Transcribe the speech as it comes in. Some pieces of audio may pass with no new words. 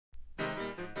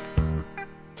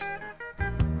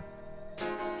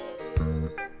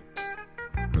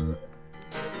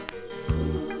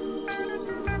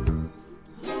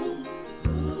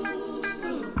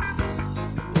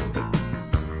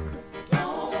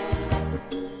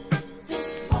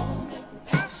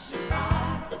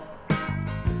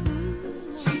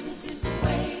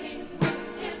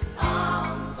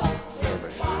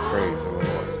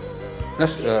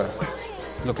Let's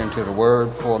look into the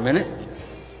Word for a minute.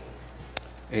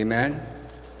 Amen.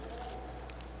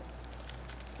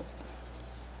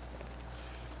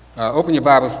 Open your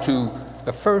Bibles to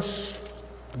the first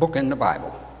book in the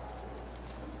Bible,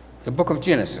 the book of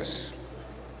Genesis.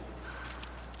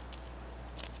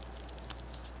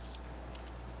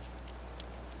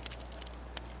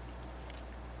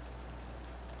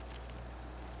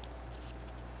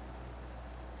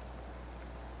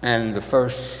 And the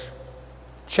first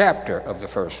chapter of the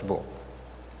first book.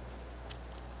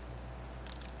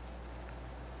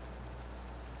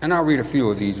 And I'll read a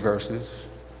few of these verses.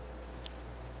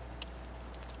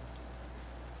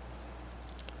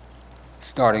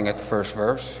 Starting at the first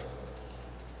verse.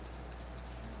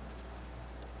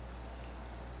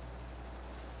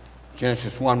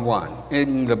 Genesis 1:1.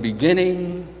 In the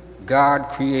beginning, God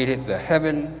created the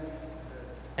heaven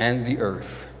and the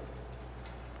earth.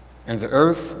 And the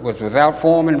earth was without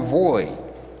form and void,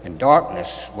 and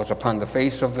darkness was upon the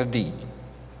face of the deep.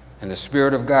 And the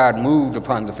Spirit of God moved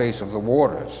upon the face of the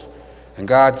waters. And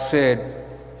God said,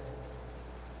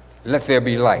 "Let there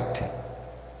be light."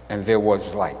 And there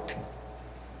was light.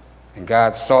 And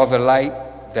God saw the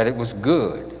light, that it was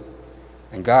good.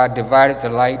 And God divided the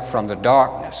light from the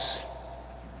darkness.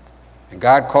 And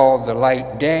God called the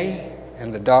light day,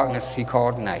 and the darkness he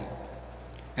called night.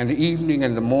 And the evening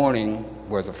and the morning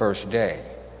were the first day.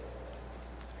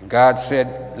 And God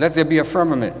said, "Let there be a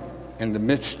firmament in the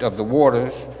midst of the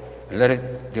waters, and let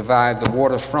it divide the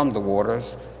waters from the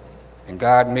waters." And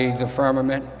God made the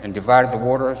firmament and divided the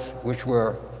waters which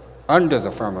were under the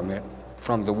firmament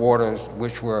from the waters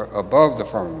which were above the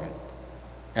firmament.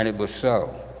 And it was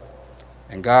so.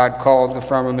 And God called the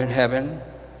firmament heaven,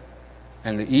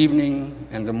 and the evening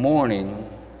and the morning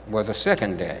were the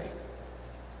second day.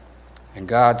 And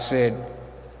God said,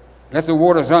 "Let the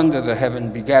waters under the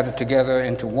heaven be gathered together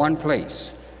into one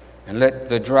place, and let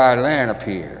the dry land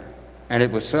appear." And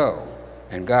it was so.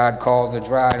 And God called the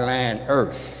dry land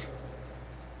earth,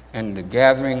 and the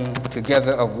gathering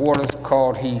together of waters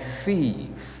called he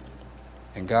seas.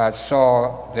 And God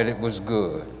saw that it was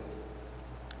good.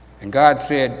 And God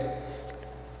said,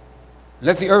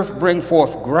 "Let the earth bring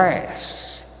forth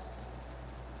grass,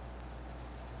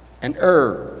 and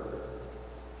herb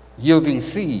yielding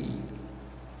seed,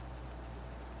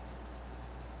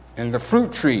 and the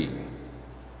fruit tree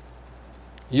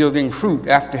yielding fruit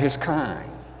after his kind,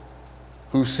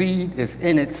 whose seed is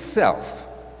in itself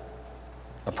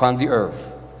upon the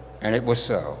earth." And it was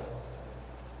so.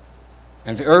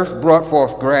 And the earth brought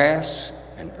forth grass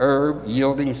and herb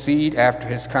yielding seed after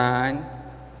his kind,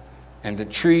 and the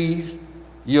trees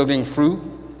yielding fruit,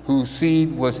 whose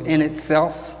seed was in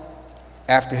itself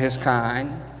after his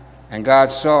kind. And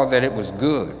God saw that it was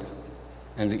good.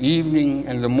 And the evening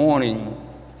and the morning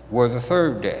were the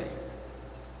third day.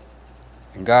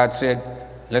 And God said,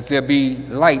 "Let there be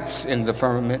lights in the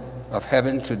firmament of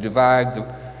heaven to divide the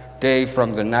day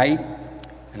from the night,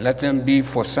 and let them be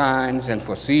for signs and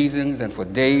for seasons and for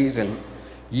days and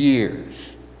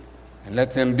years. And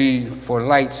let them be for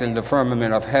lights in the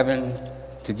firmament of heaven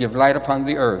to give light upon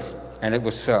the earth." And it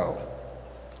was so.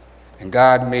 And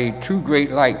God made two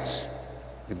great lights,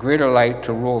 the greater light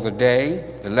to rule the day,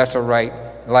 the lesser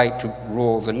light to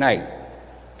rule the night.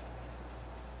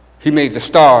 He made the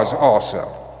stars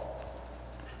also,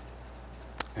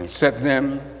 and set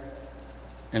them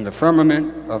in the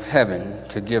firmament of heaven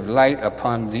to give light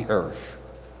upon the earth.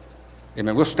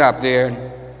 Amen. We'll stop there,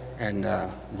 and we're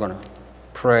going to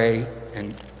pray,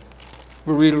 and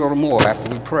we'll read a little more after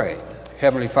we pray.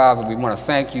 Heavenly Father, we want to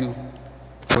thank you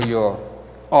for your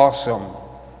awesome,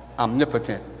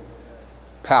 omnipotent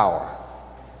power.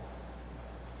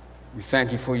 We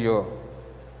thank you for your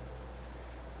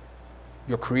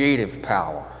creative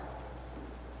power,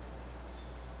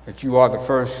 that you are the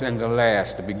first and the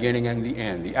last, the beginning and the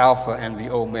end, the Alpha and the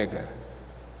Omega.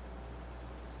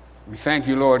 We thank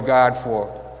you, Lord God, for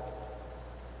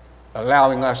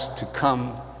allowing us to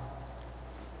come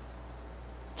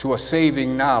to a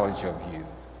saving knowledge of you.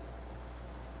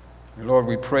 And Lord,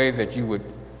 we pray that you would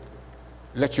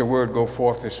let your word go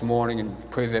forth this morning,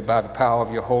 and pray that by the power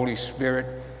of your Holy Spirit,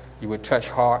 you would touch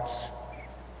hearts.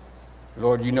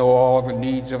 Lord, you know all the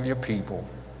needs of your people.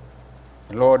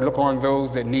 And Lord, look on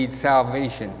those that need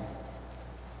salvation.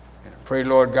 And I pray,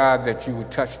 Lord God, that you would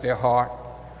touch their heart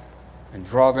and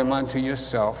draw them unto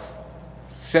yourself.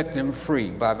 Set them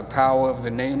free by the power of the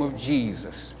name of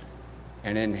Jesus.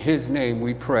 And in his name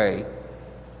we pray,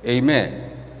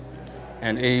 amen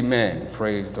and amen.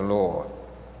 Praise the Lord.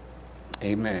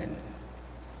 Amen.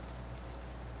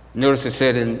 Notice it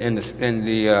said in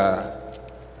the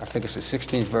I think it's the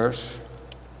 16th verse.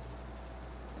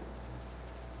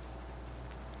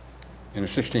 In the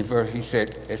 16th verse,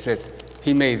 it says,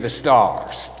 he made the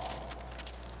stars.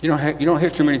 You don't hear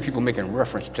too many people making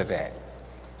reference to that.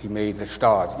 He made the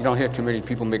stars. You don't hear too many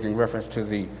people making reference to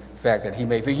the fact that he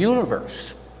made the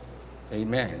universe.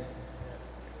 Amen.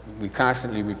 We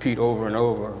constantly repeat over and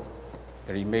over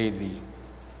that he made the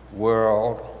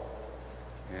world,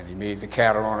 and he made the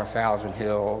cattle on 1,000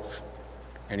 hills,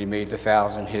 and he made the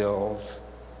 1,000 hills,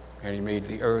 and he made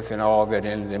the earth and all that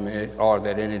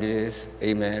in it is.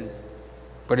 Amen.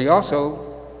 But he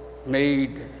also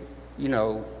made,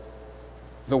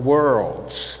 the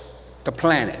worlds, the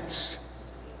planets.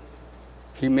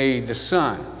 He made the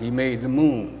sun, he made the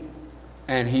moon,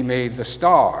 and he made the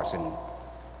stars. And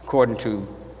according to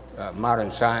modern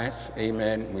science,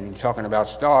 amen, when you're talking about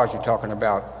stars, you're talking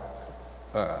about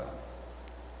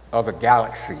other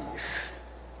galaxies.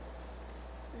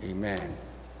 Amen.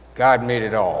 God made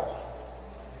it all.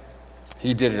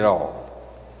 He did it all.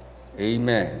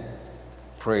 Amen.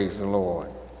 Praise the Lord.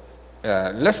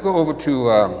 Let's go over to,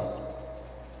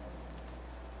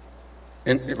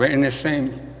 in this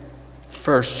same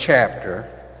first chapter,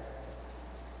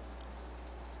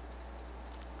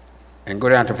 and go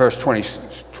down to verse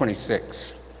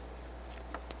 26.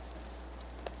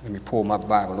 Let me pull my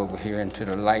Bible over here into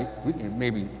the light. We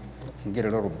maybe can get a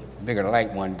little bigger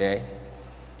light one day.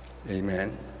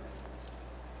 Amen.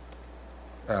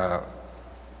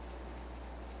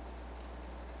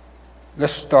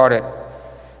 Let's start at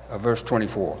verse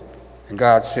 24. And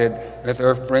God said, let the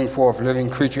earth bring forth living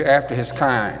creature after his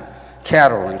kind,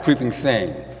 cattle and creeping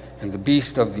thing, and the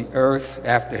beast of the earth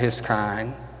after his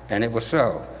kind. And it was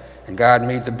so. And God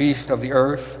made the beast of the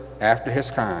earth after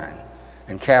his kind,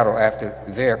 and cattle after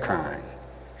their kind,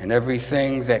 and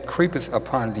everything that creepeth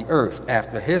upon the earth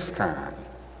after his kind.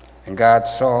 And God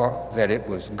saw that it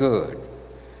was good.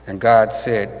 And God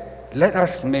said, let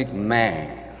us make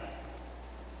man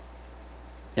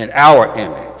in our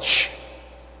image,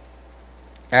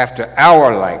 after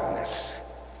our likeness,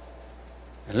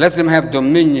 and let them have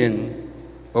dominion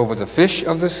over the fish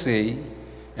of the sea,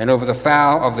 and over the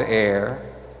fowl of the air,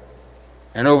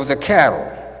 and over the cattle,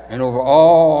 and over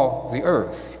all the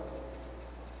earth,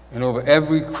 and over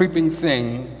every creeping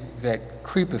thing that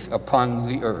creepeth upon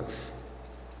the earth.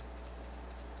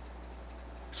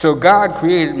 So God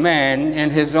created man in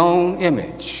his own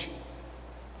image.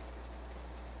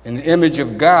 In the image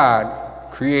of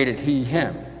God created he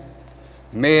him.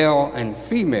 Male and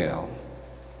female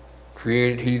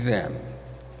created he them.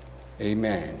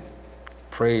 Amen.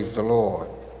 Praise the Lord.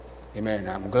 Amen.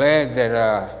 I'm glad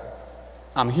that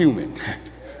I'm human.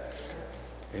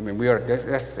 Amen.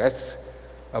 That's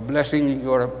a blessing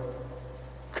you ought to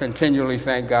continually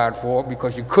thank God for,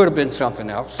 because you could have been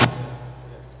something else.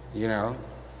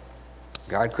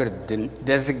 God could have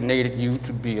designated you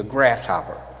to be a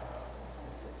grasshopper.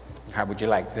 How would you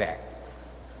like that?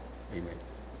 Amen.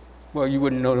 Well, you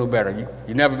wouldn't know no better.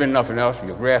 You've never been nothing else.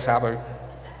 You're a grasshopper.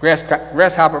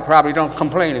 Grasshopper probably don't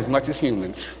complain as much as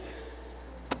humans.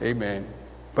 Amen.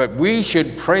 But we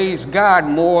should praise God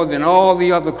more than all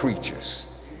the other creatures,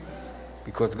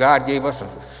 because God gave us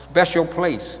a special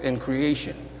place in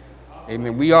creation.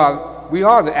 Amen. We are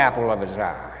the apple of his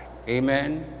eye.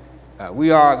 Amen.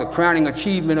 We are the crowning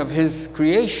achievement of his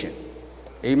creation.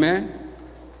 Amen.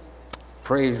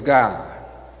 Praise God.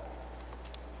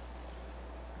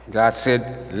 God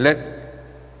said, let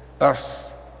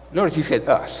us. Notice he said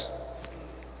us.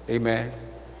 Amen.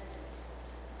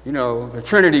 The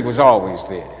Trinity was always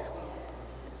there.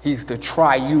 He's the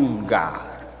triune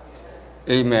God.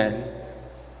 Amen.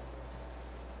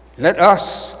 Let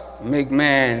us make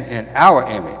man in our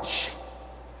image.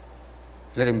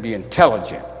 Let him be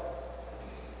intelligent.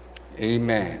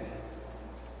 Amen.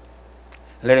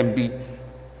 Let him be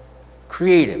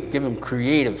creative. Give him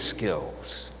creative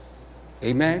skills.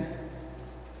 Amen.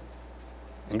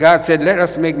 And God said, let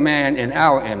us make man in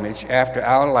our image, after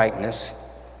our likeness,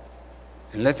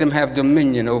 and let them have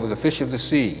dominion over the fish of the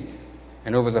sea,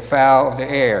 and over the fowl of the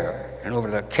air, and over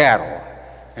the cattle,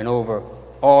 and over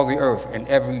all the earth, and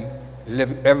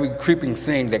every creeping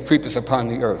thing that creepeth upon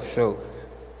the earth. So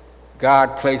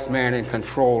God placed man in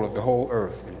control of the whole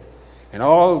earth, and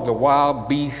all the wild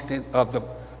beasts of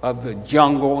the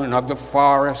jungle and of the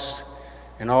forest,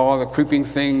 and all the creeping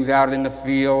things out in the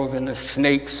field, and the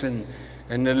snakes and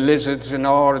the lizards and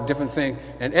all the different things,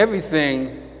 and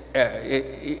everything,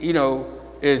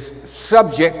 is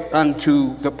subject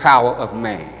unto the power of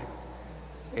man.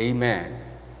 Amen.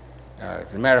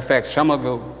 As a matter of fact, some of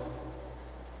the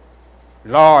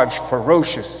large,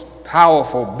 ferocious,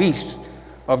 powerful beasts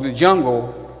of the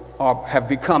jungle have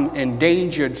become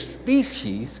endangered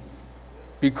species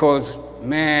because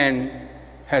man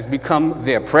has become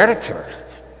their predator.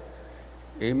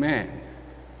 Amen.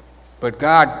 But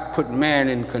God put man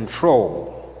in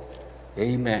control.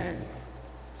 Amen.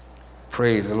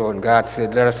 Praise the Lord. And God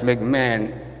said, let us make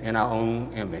man in our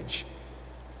own image.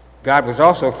 God was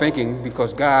also thinking,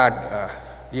 because God,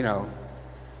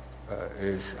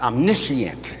 is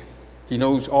omniscient. He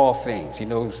knows all things. He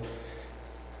knows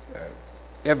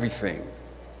everything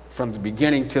from the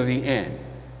beginning to the end.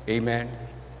 Amen.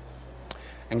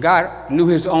 And God knew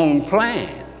his own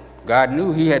plan. God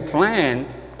knew he had planned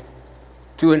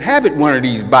to inhabit one of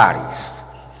these bodies.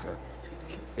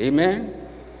 Amen.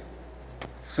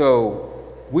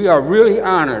 So we are really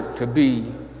honored to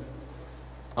be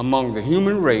among the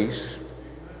human race.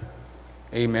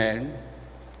 Amen.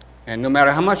 And no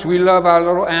matter how much we love our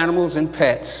little animals and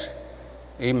pets,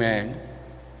 amen,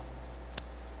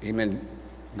 amen,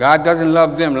 God doesn't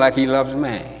love them like he loves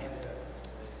man.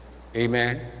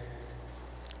 Amen.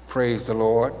 Praise the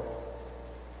Lord.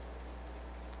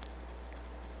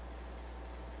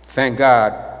 Thank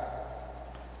God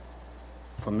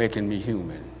for making me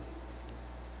human.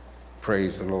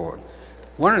 Praise the Lord.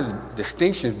 One of the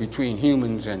distinctions between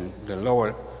humans and the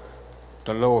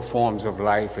lower forms of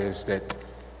life is that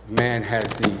man has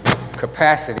the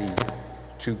capacity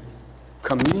to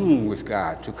commune with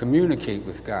God, to communicate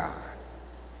with God.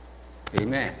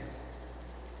 Amen.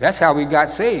 That's how we got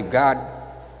saved. God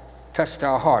touched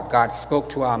our heart. God spoke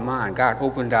to our mind. God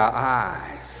opened our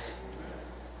eyes.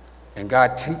 And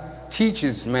God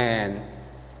teaches man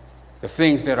the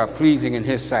things that are pleasing in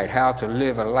his sight, how to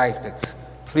live a life that's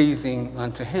pleasing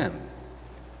unto him.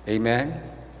 Amen.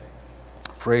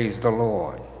 Praise the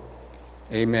Lord.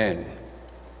 Amen.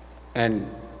 And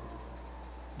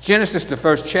Genesis, the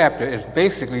first chapter, is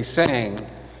basically saying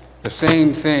the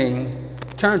same thing.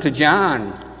 Turn to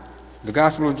John, the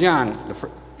Gospel of John,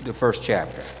 the first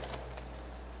chapter.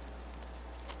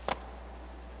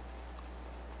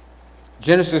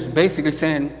 Genesis is basically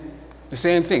saying the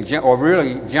same thing. Or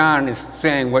really, John is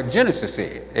saying what Genesis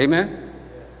said. Amen?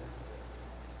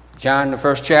 John, the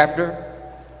first chapter.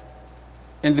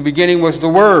 In the beginning was the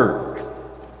Word.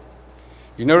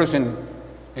 You notice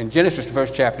in Genesis, the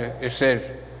first chapter, it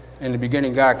says, in the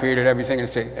beginning God created everything,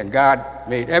 and God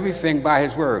made everything by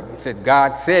his word. It said,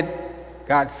 God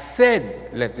said,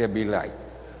 let there be light.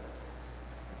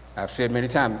 I've said many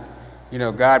times,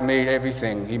 God made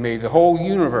everything. He made the whole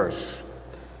universe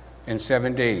in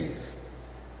 7 days.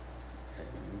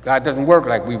 God doesn't work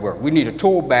like we work. We need a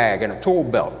tool bag and a tool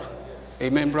belt.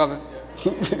 Amen, brother?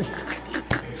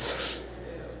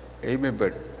 Amen,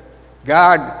 but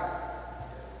God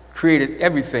created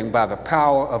everything by the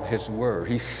power of his word.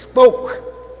 He spoke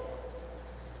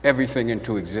everything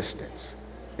into existence.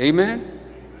 Amen?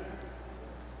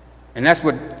 And that's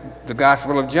what the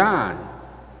Gospel of John,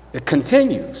 it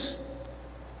continues.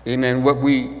 Amen, what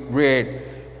we read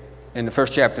in the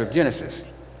first chapter of Genesis.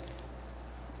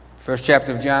 First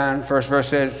chapter of John, first verse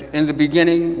says, in the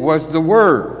beginning was the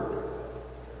Word,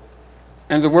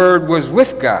 and the Word was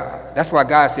with God. That's why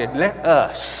God said, let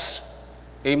us.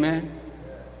 Amen?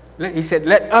 He said,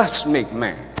 let us make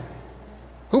man.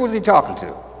 Who was he talking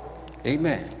to?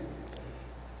 Amen.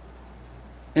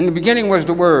 In the beginning was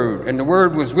the Word, and the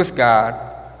Word was with God,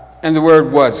 and the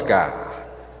Word was God.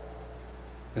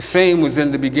 The same was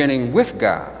in the beginning with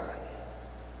God.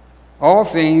 All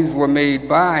things were made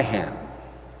by him.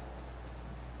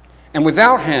 And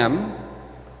without him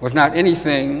was not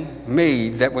anything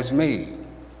made that was made.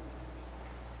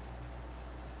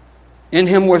 In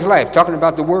him was life, talking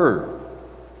about the Word.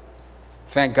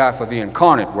 Thank God for the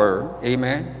incarnate Word.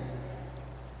 Amen.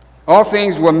 All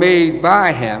things were made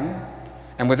by him,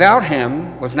 and without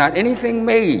him was not anything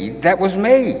made that was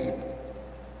made.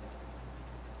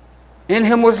 In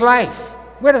him was life.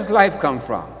 Where does life come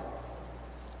from?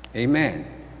 Amen.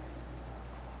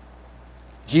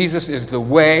 Jesus is the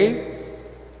way,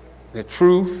 the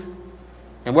truth,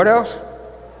 and what else?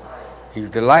 He's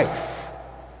the life.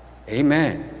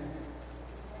 Amen.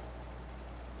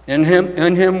 In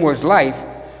him was life,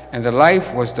 and the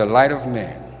life was the light of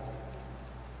men.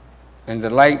 And the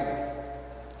light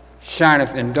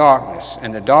shineth in darkness,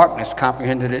 and the darkness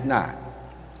comprehended it not.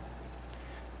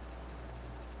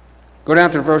 Go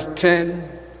down to verse 10.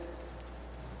 It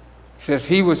says,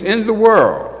 he was in the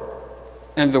world,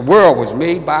 and the world was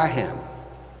made by him.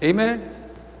 Amen?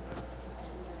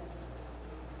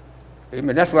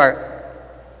 Amen. That's why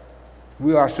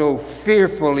we are so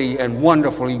fearfully and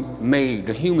wonderfully made,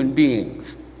 the human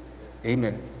beings.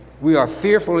 Amen. We are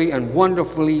fearfully and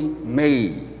wonderfully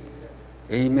made.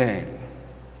 Amen.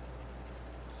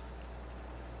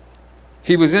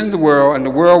 He was in the world, and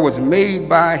the world was made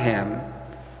by him,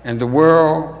 and the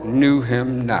world knew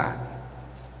him not.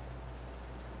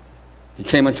 He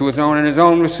came unto his own, and his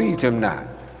own received him not.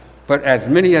 But as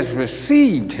many as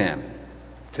received him,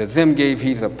 to them gave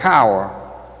he the power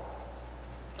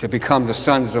to become the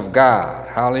sons of God.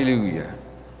 Hallelujah.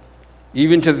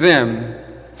 Even to them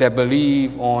that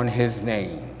believe on his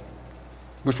name,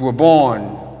 which were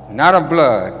born not of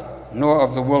blood, nor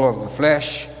of the will of the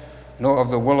flesh, nor of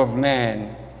the will of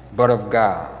man, but of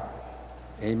God.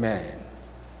 Amen.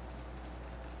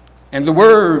 And the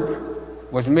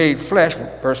Word was made flesh,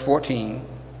 verse 14,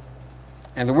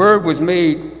 and the Word was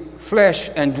made flesh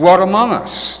and dwelt among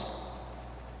us.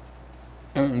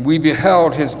 And we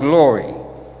beheld his glory,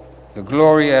 the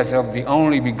glory as of the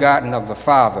only begotten of the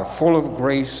Father, full of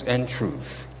grace and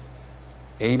truth.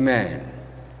 Amen.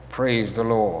 Praise the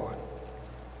Lord.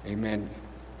 Amen.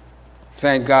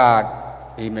 Thank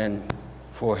God, amen,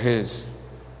 for his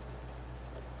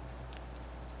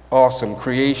awesome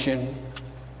creation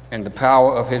and the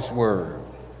power of his word.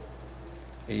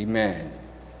 Amen.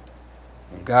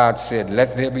 And God said,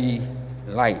 let there be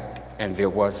light, and there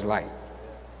was light.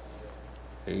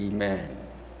 Amen.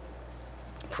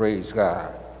 Praise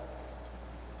God.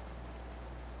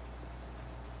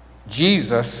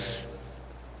 Jesus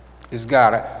is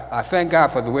God. I thank God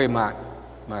for the way my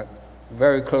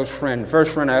very close friend,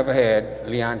 first friend I ever had,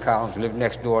 Leon Collins, lived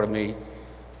next door to me.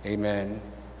 Amen.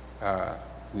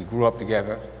 We grew up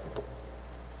together,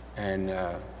 and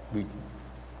we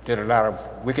did a lot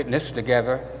of wickedness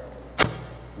together,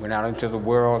 went out into the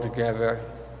world together.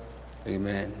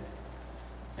 Amen.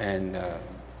 And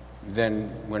then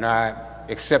when I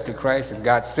accepted Christ and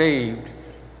got saved,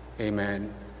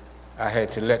 amen, I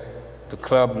had to let the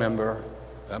club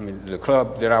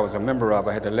that I was a member of,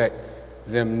 I had to let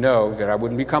them know that I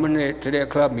wouldn't be coming to their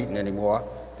club meeting anymore,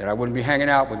 that I wouldn't be hanging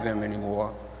out with them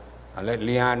anymore. I let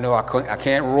Leon know I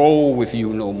can't roll with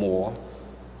you no more.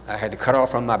 I had to cut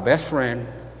off from my best friend,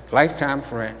 lifetime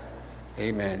friend.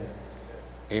 Amen.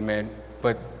 Amen.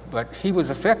 But he was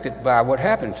affected by what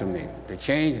happened to me, the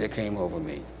change that came over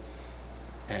me.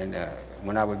 And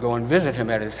when I would go and visit him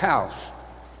at his house,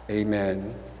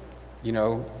 amen, you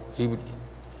know, he would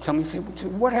tell me,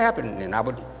 what happened? And I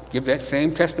would give that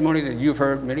same testimony that you've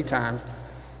heard many times,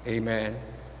 amen.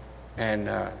 And,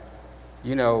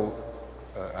 you know,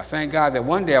 I thank God that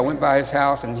one day I went by his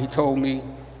house and he told me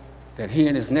that he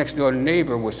and his next door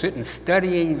neighbor were sitting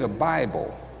studying the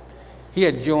Bible. He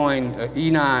had joined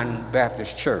Enon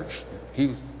Baptist Church.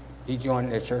 He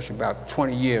joined that church about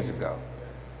 20 years ago.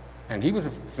 And he was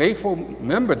a faithful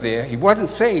member there. He wasn't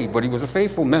saved, but he was a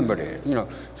faithful member there. You know,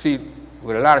 see,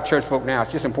 with a lot of church folk now,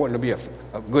 it's just important to be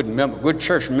a good member, good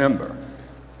church member.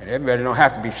 And everybody don't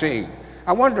have to be saved.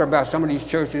 I wonder about some of these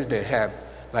churches that have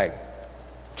like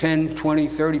 10, 20,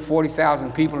 30,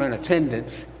 40,000 people in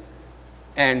attendance.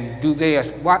 And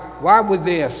why would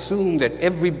they assume that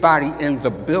everybody in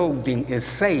the building is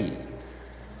saved?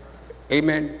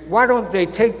 Amen. Why don't they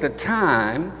take the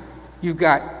time? You've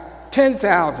got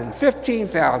 10,000,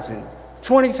 15,000,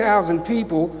 20,000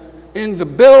 people in the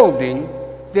building.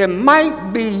 There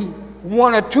might be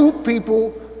one or two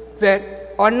people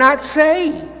that are not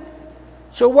saved.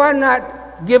 So why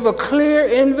not give a clear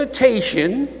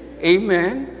invitation?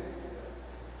 Amen.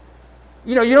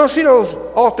 You know, you don't see those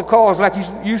altar calls like you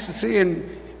used to see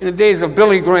in the days of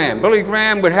Billy Graham. Billy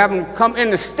Graham would have them come in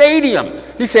the stadium.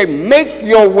 He said, make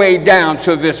your way down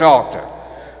to this altar.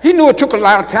 He knew it took a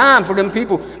lot of time for them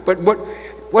people, but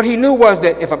what he knew was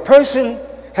that if a person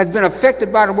has been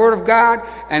affected by the Word of God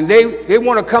and they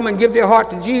want to come and give their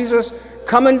heart to Jesus,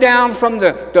 coming down from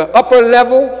the upper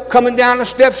level, coming down the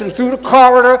steps and through the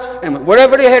corridor, and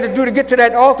whatever they had to do to get to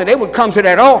that altar, they would come to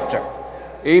that altar.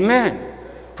 Amen.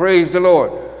 Praise the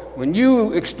Lord. When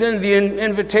you extend the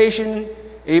invitation,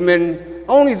 amen,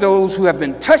 only those who have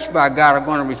been touched by God are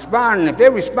going to respond. And if they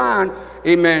respond,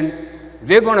 amen,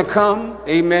 they're going to come,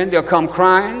 amen. They'll come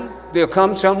crying. They'll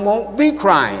come, some won't be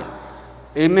crying.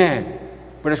 Amen.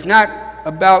 But it's not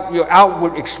about your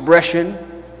outward expression,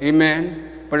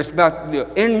 amen, but it's about the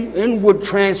inward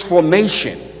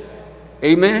transformation.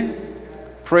 Amen.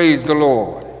 Praise the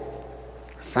Lord.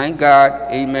 Thank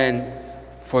God, amen,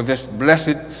 for this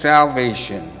blessed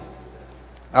salvation.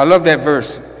 I love that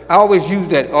verse. I always use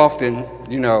that often,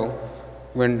 you know,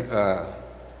 when the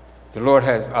Lord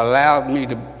has allowed me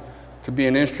to be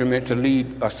an instrument to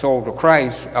lead a soul to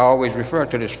Christ. I always refer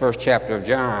to this first chapter of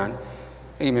John.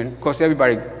 Amen. Of course,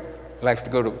 everybody likes to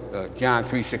go to John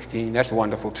 3:16. That's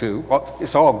wonderful too.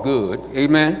 It's all good.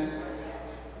 Amen.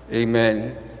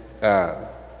 Amen.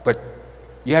 But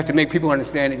you have to make people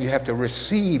understand that you have to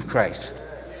receive Christ.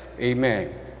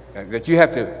 Amen. that you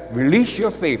have to release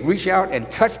your faith, reach out and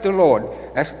touch the Lord.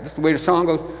 That's the way the song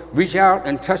goes. Reach out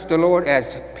and touch the Lord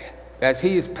as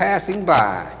he is passing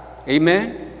by.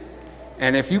 Amen?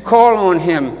 And if you call on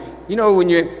him, you know, when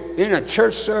you're in a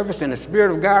church service and the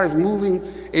Spirit of God is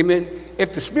moving, amen,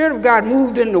 if the Spirit of God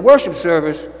moved in the worship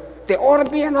service, there ought to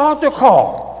be an altar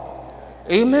call.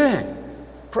 Amen.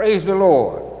 Praise the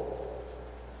Lord.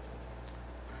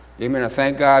 Amen. I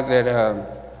thank God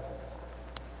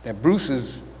that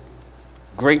Bruce's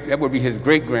that would be his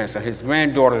great-grandson, his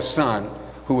granddaughter's son,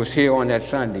 who was here on that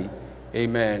Sunday.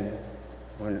 Amen.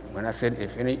 When I said,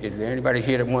 is there anybody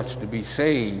here that wants to be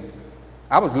saved?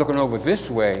 I was looking over this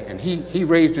way, and he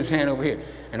raised his hand over here.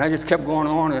 And I just kept going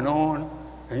on and on.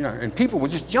 And, you know, and people were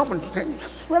just jumping, saying,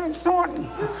 Reverend Thornton,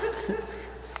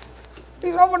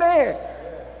 he's over there.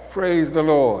 Praise the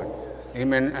Lord.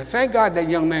 Amen. I thank God that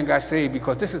young man got saved,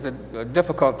 because this is a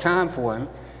difficult time for him.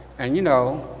 And, you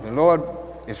know, the Lord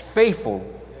is faithful.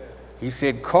 He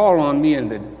said, call on me in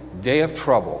the day of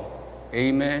trouble.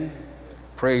 Amen.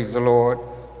 Praise the Lord.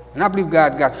 And I believe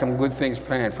God got some good things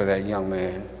planned for that young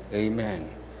man. Amen.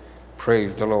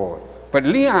 Praise the Lord. But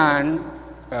Leon,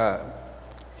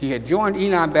 he had joined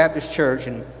Enon Baptist Church,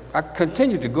 and I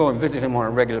continued to go and visit him on a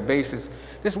regular basis.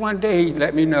 This one day he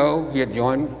let me know he had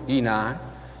joined Enon.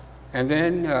 And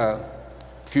then a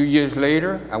few years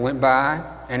later, I went by,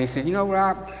 and he said, you know,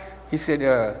 Rob, he said,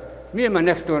 me and my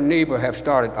next door neighbor have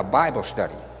started a Bible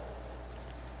study.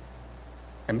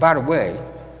 And by the way,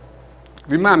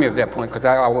 remind me of that point, because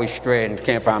I always stray and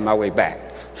can't find my way back.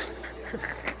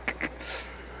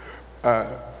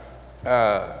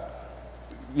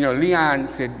 You know, Leon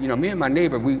said, you know, me and my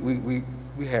neighbor,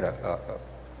 we had a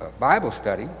Bible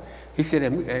study. He said,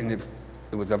 and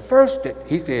it was a verse that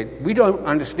he said, we don't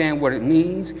understand what it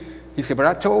means. He said, but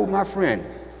I told my friend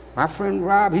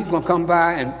Rob, he's going to come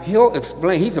by and he'll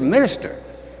explain. He's a minister.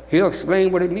 He'll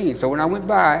explain what it means. So when I went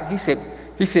by, he said,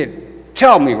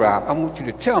 tell me, Rob, I want you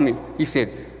to tell me. He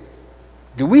said,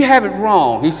 do we have it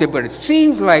wrong? He said, but it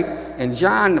seems like in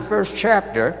John, the 1st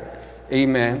chapter,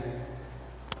 amen,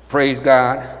 praise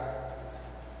God,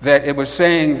 that it was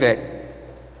saying that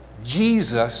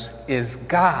Jesus is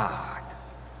God.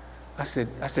 I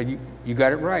said, you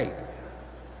got it right.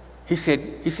 He said,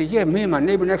 yeah, me and my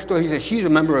neighbor next door, he said, she's a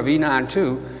member of Enon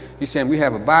too. He said, we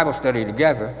have a Bible study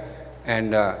together.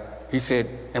 And he said,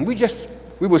 and we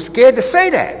were scared to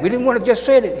say that. We didn't want to just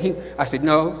say that. I said,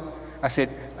 no. I said,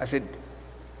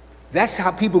 that's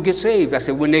how people get saved. I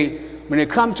said, when they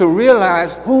come to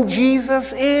realize who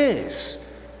Jesus is.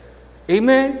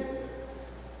 Amen?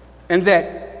 And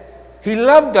that he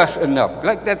loved us enough.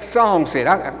 Like that song said,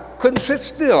 I couldn't sit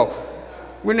still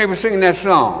when they were singing that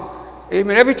song.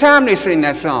 Amen. Every time they sing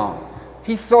that song,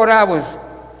 he thought I was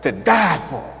to die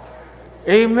for.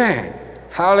 Amen.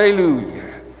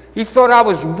 Hallelujah. He thought I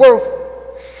was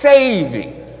worth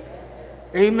saving.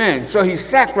 Amen. So he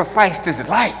sacrificed his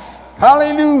life.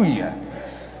 Hallelujah.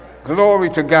 Glory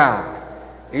to God.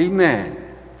 Amen.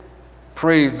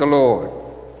 Praise the Lord.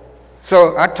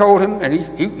 So I told him, and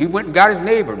he went and got his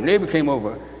neighbor. The neighbor came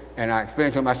over, and I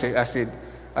explained to him, I said,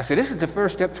 this is the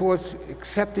first step towards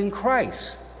accepting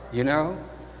Christ, you know?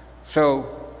 So,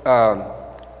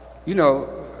 you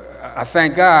know, I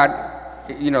thank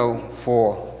God, you know,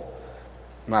 for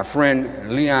my friend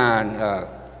Leon,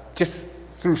 just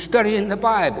through studying the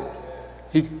Bible.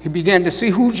 He began to see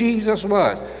who Jesus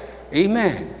was.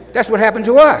 Amen. That's what happened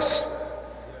to us.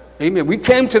 Amen. We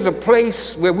came to the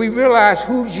place where we realized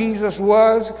who Jesus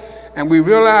was, and we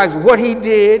realized what he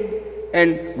did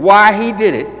and why he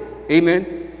did it.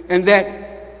 Amen. And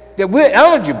that we're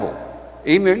eligible.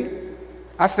 Amen.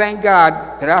 I thank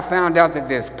God that I found out that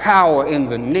there's power in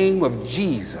the name of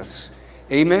Jesus.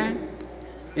 Amen.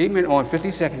 Amen. On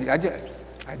 52nd,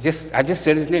 I just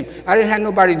said his name. I didn't have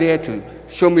nobody there to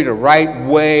show me the right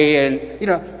way. And, you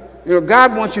know,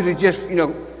 God wants you to just, you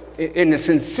know, in the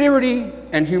sincerity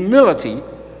and humility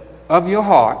of your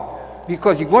heart,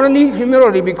 because you're going to need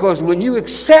humility, because when you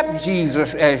accept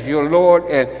Jesus as your Lord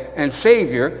and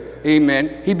Savior,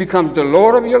 amen, he becomes the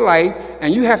Lord of your life,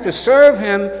 and you have to serve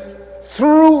him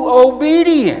through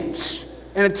obedience.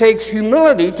 And it takes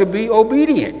humility to be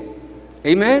obedient.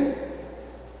 Amen?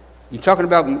 You're talking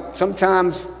about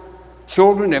sometimes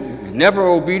children that never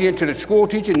obedient to the school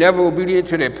teacher, never obedient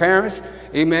to their parents,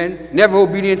 amen, never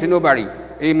obedient to nobody,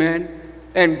 amen.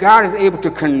 And God is able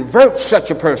to convert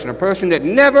such a person that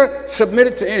never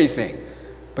submitted to anything.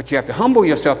 But you have to humble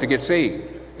yourself to get saved,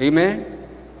 amen.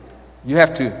 You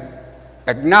have to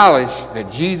acknowledge that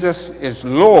Jesus is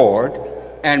Lord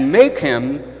and make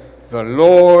him the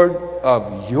Lord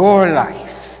of your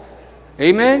life.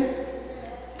 Amen?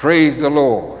 Praise the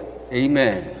Lord.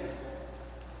 Amen.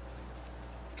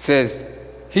 says,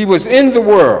 he was in the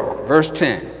world, verse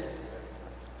 10,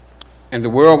 and the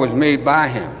world was made by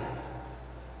him,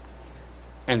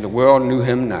 and the world knew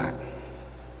him not.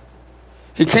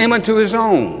 He came unto his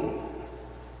own.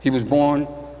 He was born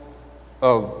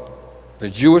of the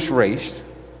Jewish race.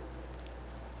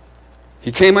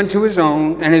 He came unto his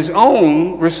own, and his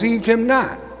own received him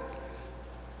not.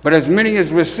 But as many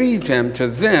as received him, to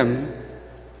them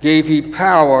gave he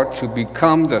power to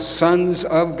become the sons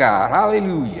of God.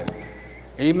 Hallelujah.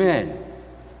 Amen.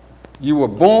 You were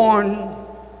born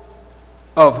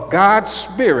of God's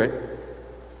Spirit,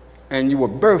 and you were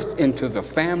birthed into the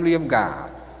family of God.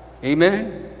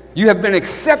 Amen. You have been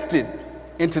accepted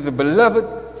into the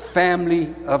beloved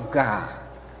family of God.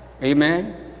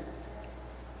 Amen.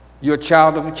 You're a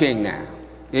child of the King now.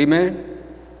 Amen.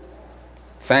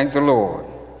 Thank the Lord.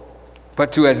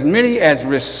 But to as many as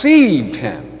received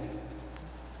him,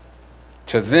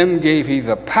 to them gave he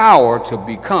the power to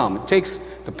become. It takes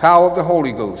the power of the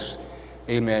Holy Ghost,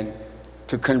 amen,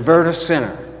 to convert a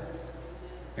sinner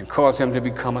and cause him to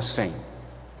become a saint,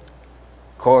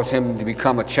 cause him to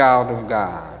become a child of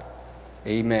God.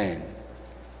 Amen.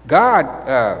 God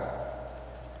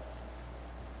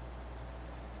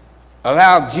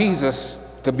allowed Jesus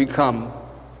to become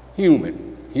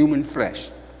human flesh.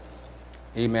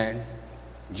 Amen.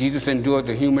 Jesus endured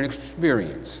the human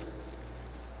experience.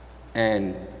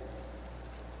 And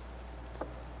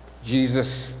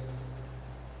Jesus,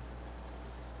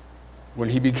 when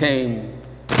he became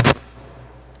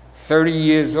 30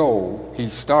 years old, he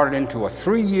started into a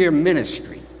 3-year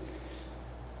ministry.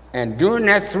 And during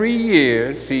that 3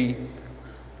 years,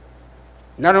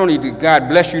 not only did God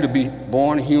bless you to be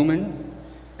born human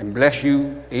and bless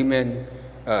you, amen,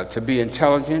 to be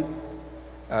intelligent,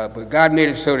 but God made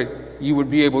it so that you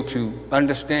would be able to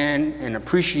understand and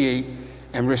appreciate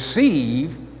and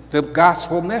receive the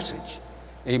gospel message.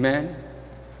 Amen.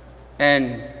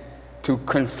 And to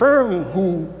confirm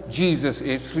who Jesus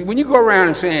is, when you go around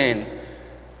and saying,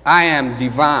 I am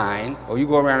divine, or you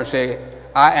go around and say,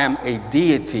 I am a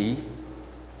deity,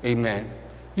 amen,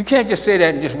 you can't just say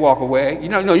that and just walk away.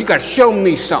 No, you got to show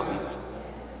me something.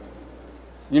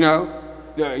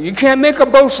 You can't make a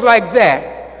boast like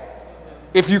that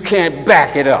if you can't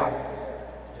back it up.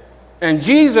 And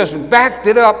Jesus backed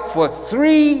it up for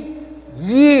 3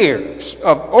 years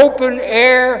of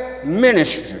open-air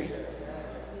ministry,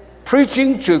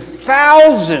 preaching to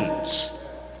thousands.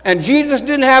 And Jesus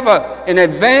didn't have an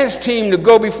advanced team to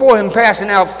go before him passing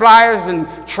out flyers and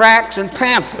tracts and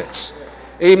pamphlets.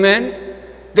 Amen.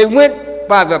 They went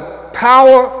by the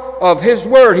power of his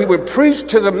word. He would preach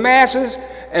to the masses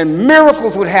and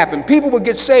miracles would happen. People would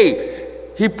get saved.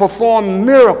 He performed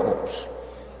miracles.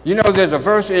 There's a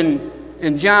verse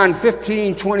in John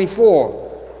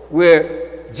 15:24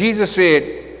 where Jesus said,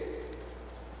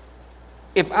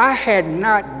 if I had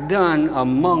not done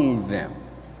among them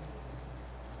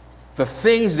the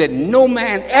things that no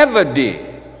man ever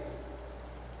did,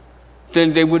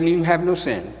 then they wouldn't even have no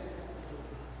sin.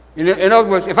 In other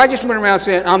words, if I just went around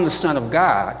saying I'm the Son of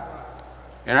God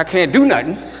and I can't do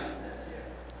nothing,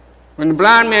 when the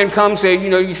blind man comes,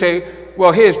 you say,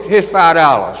 well, here's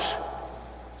 $5.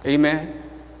 Amen.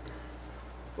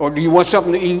 Or do you want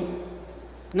something to eat?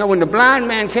 No, when the blind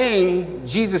man came,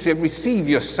 Jesus said, receive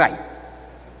your sight.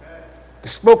 The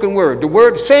spoken word,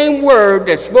 the same word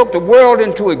that spoke the world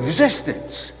into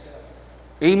existence.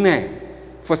 Amen.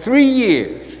 For 3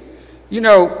 years.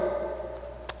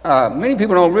 Many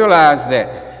people don't realize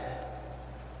that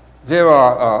there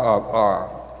are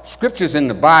scriptures in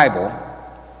the Bible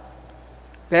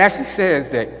that actually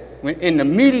says that in the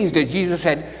meetings that Jesus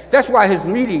had, that's why his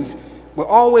meetings were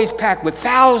always packed with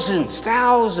thousands.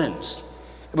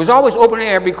 It was always open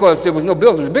air because there was no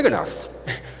buildings big enough.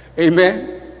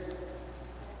 Amen.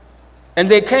 And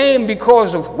they came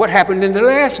because of what happened in the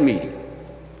last meeting,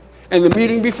 and the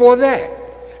meeting before that,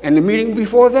 and the meeting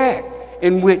before that,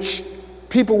 in which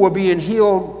people were being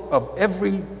healed of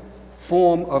every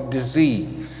form of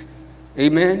disease.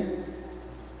 Amen.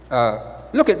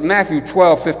 Look at Matthew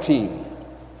 12:15.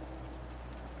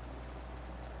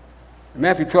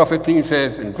 Matthew 12:15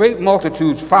 says, and great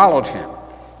multitudes followed him.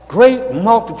 Great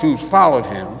multitudes followed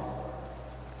him,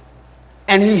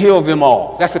 and he healed them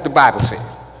all. That's what the Bible says.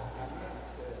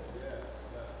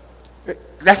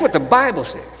 That's what the Bible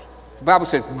says. The Bible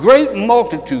says great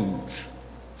multitudes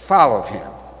followed him.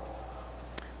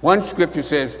 One scripture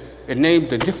says, it names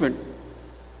the different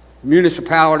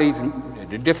municipalities and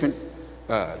the different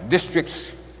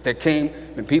districts that came,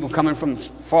 and people coming from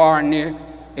far and near.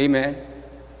 Amen.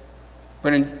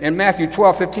 But in Matthew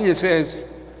 12:15 it says,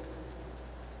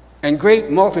 and great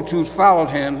multitudes followed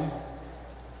him,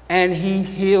 and he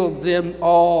healed them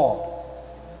all.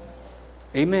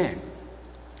 Amen.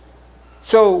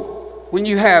 So when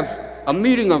you have a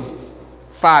meeting of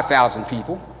 5,000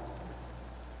 people,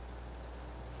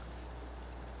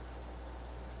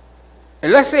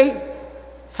 and let's say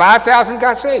 5,000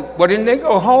 got saved, but then they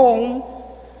go home,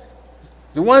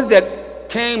 the ones that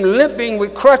came limping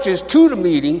with crutches to the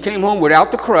meeting came home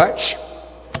without the crutch,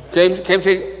 came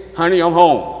say, honey, I'm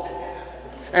home.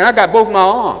 And I got both my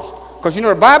arms. Because you know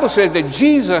the Bible says that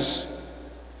Jesus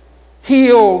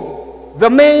healed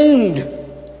the maimed.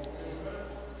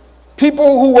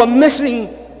 People who were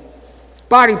missing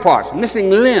body parts,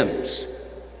 missing limbs.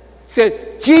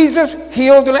 Said Jesus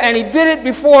healed them, and he did it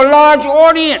before a large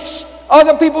audience.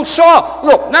 Other people saw.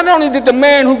 Look, not only did the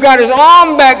man who got his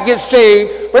arm back get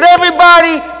saved, but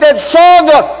everybody that saw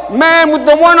the man with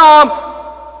the one arm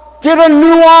get a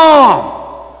new arm.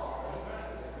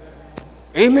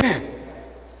 Amen.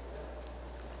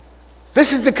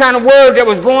 This is the kind of word that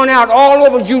was going out all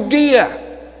over Judea.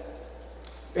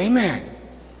 Amen.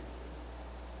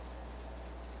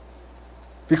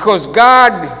 Because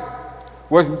God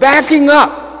was backing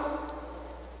up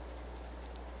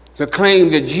the claim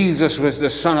that Jesus was the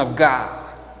Son of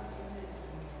God.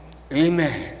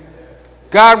 Amen.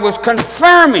 God was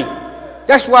confirming.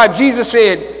 That's why Jesus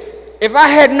said, if I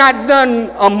had not done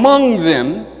among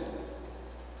them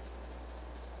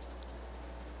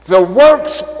the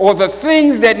works or the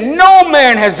things that no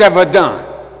man has ever done.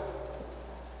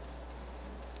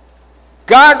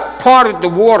 God parted the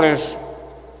waters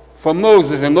for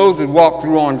Moses, and Moses walked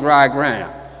through on dry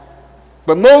ground.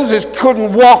 But Moses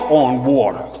couldn't walk on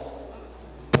water.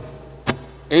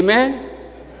 Amen?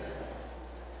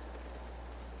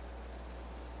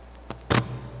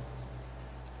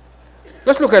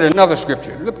 Let's look at another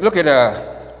scripture. Look at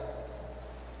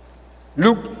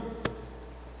Luke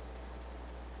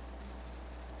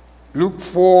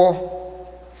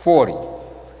 4:40.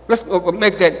 Let's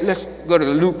make that. Let's go to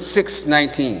Luke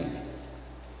 6:19.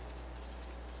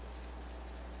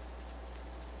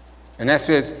 And that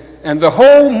says, and the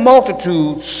whole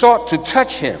multitude sought to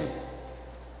touch him,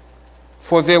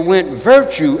 for there went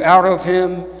virtue out of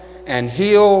him and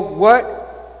healed what?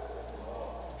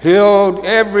 Healed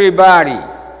everybody.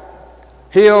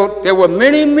 Healed. There were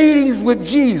many meetings with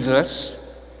Jesus,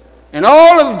 and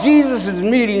all of Jesus'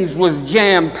 meetings was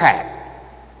jam-packed.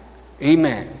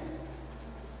 Amen.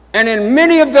 And in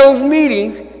many of those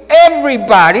meetings,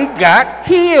 everybody got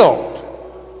healed.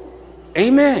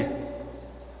 Amen.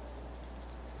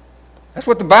 That's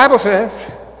what the Bible says.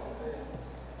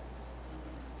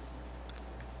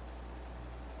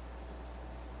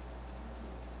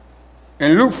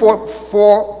 In Luke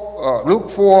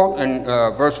 4 and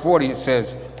verse 40, it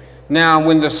says, now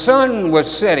when the sun was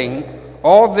setting,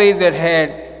 all they that had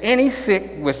any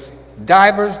sick with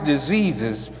divers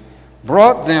diseases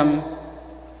brought them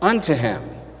unto him.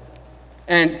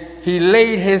 And he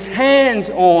laid his hands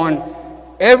on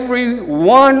every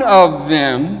one of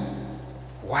them.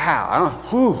 Wow.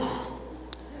 Whew.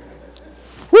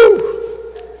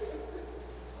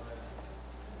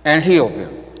 And healed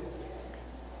them.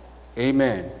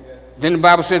 Amen. Then the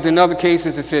Bible says in other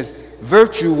cases, it says,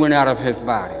 virtue went out of his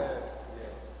body.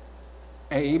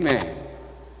 Amen.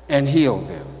 And healed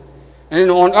them. And then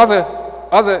on other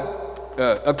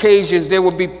occasions, there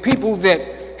would be people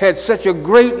that had such a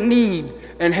great need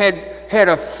and had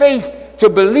a faith to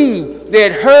believe. They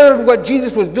had heard what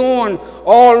Jesus was doing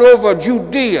all over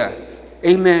Judea.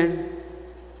 Amen.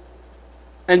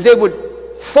 And they would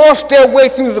force their way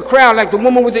through the crowd, like the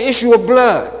woman with the issue of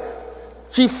blood.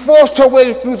 She forced her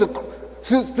way through the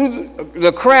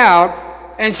crowd,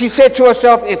 and she said to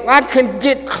herself, if I can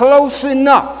get close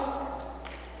enough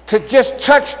to just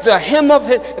touch the hem of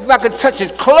his, if I can touch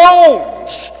his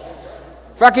clothes,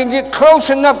 if I can get close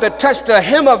enough to touch the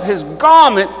hem of his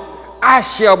garment, I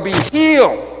shall be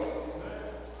healed.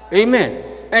 Amen.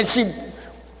 And she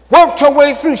worked her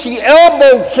way through. She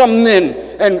elbowed some men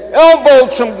and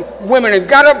elbowed some women and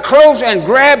got up close and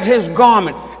grabbed his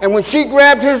garment. And when she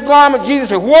grabbed his garment, Jesus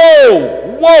said,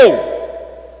 whoa,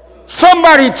 whoa,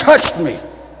 somebody touched me.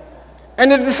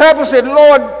 And the disciples said,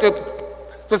 Lord, the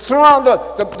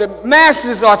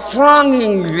masses are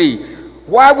thronging thee.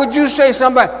 Why would you say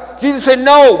somebody? Jesus said,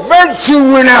 no,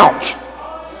 virtue went out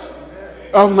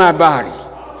of my body.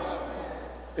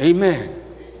 Amen.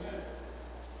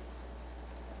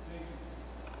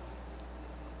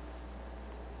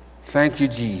 Thank you,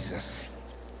 Jesus.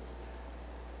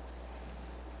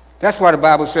 That's why the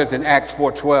Bible says in Acts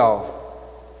 4:12,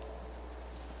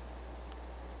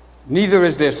 neither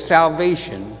is there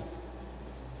salvation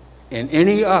in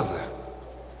any other,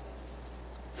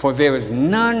 For there is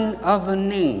none other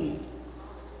name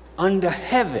under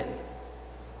heaven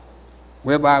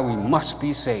whereby we must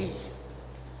be saved.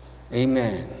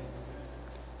 Amen.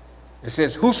 It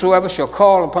says, whosoever shall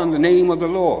call upon the name of the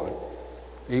Lord.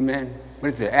 Amen. What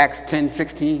is it, Acts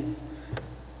 10:16?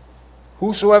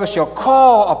 Whosoever shall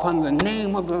call upon the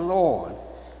name of the Lord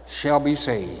shall be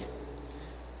saved.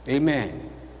 Amen.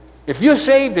 If you're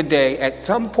saved today, at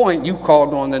some point you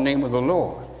called on the name of the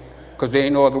Lord, because there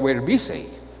ain't no other way to be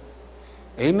saved.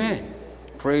 Amen.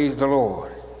 Praise the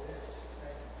Lord.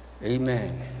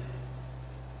 Amen.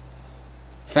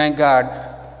 Thank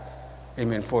God,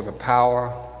 amen, for the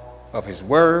power of his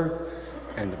word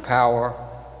and the power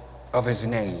of his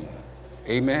name.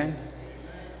 Amen.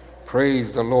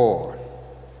 Praise the Lord.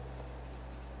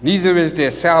 Neither is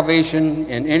there salvation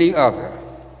in any other,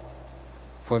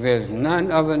 for there is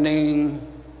none other name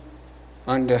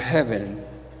under heaven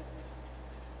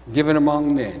given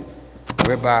among men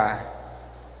whereby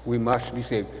we must be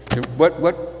saved. What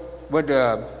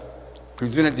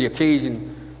presented the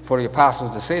occasion for the apostles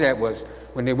to say that was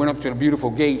when they went up to the beautiful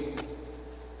gate,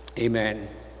 amen,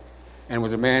 and it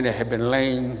was a man that had been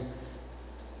lame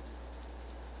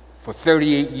for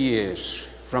 38 years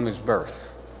from his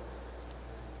birth.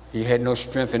 He had no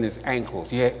strength in his ankles.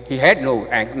 He had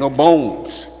no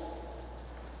bones.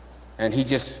 And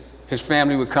his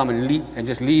family would come and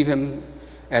just leave him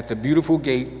at the beautiful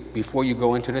gate before you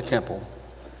go into the temple.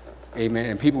 Amen.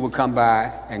 And people would come by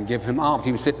and give him alms.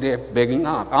 He would sit there begging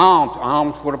alms.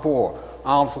 Alms for the poor.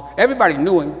 Everybody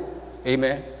knew him.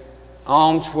 Amen.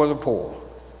 Alms for the poor.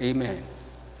 Amen.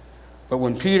 But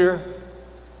when Peter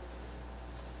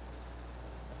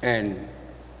and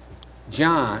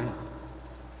John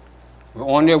were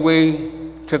on their way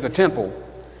to the temple,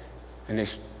 and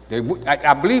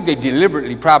I believe they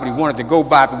deliberately probably wanted to go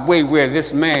by the way where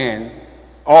this man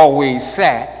always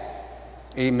sat.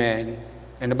 Amen.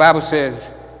 And the Bible says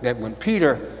that when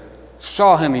Peter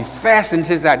saw him, he fastened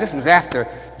his eye. This was after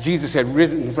Jesus had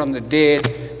risen from the dead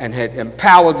and had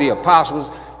empowered the apostles,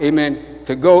 amen,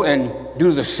 to go and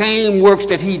do the same works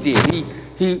that he did.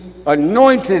 He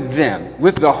anointed them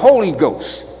with the Holy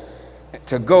Ghost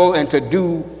to go and to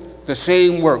do the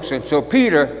same works. And so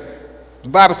Peter, the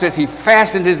Bible says, he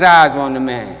fastened his eyes on the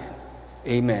man,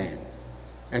 amen,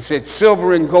 and said,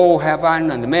 silver and gold have I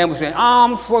none. The man was saying,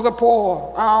 alms for the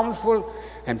poor, alms for...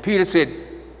 And Peter said,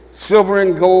 silver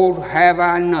and gold have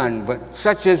I none, but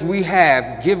such as we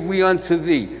have give we unto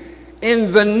thee.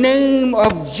 In the name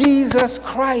of Jesus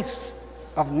Christ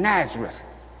of Nazareth,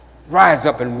 rise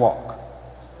up and walk.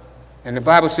 And the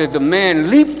Bible said the man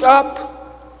leaped up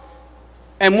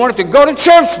and wanted to go to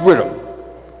church with him.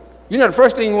 You know, the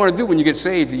first thing you want to do when you get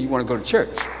saved is you want to go to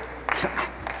church.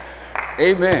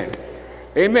 Amen.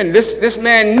 Amen. This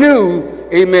man knew,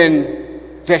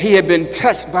 amen, that he had been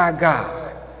touched by God.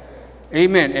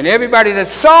 Amen. And everybody that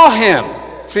saw him,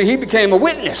 see, he became a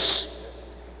witness.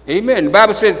 Amen. The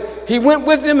Bible says he went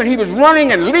with them and he was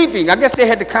running and leaping. I guess they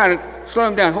had to kind of slow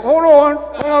him down. Hold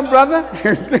on, brother.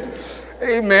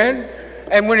 Amen.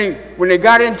 And when they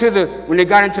got into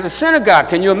the synagogue,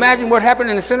 can you imagine what happened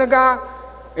in the synagogue?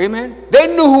 Amen. They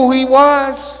knew who he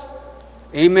was.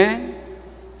 Amen.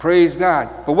 Praise God.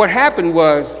 But what happened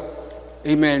was,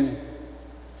 amen,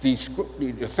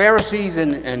 the Pharisees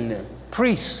and the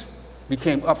priests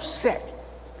became upset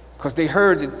because they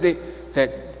heard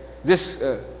that this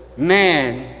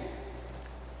man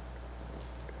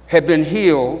had been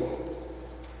healed,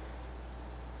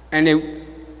 and they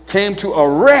came to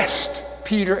arrest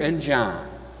Peter and John,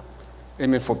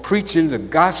 amen, for preaching the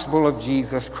gospel of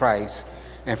Jesus Christ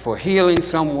and for healing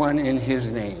someone in his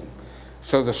name.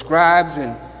 So the scribes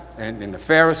and the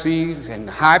Pharisees and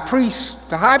the high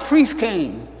priest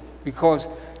came because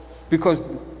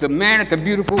the man at the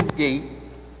beautiful gate,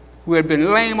 who had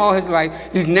been lame all his life,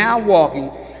 he's now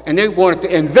walking, and they wanted to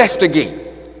investigate.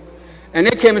 And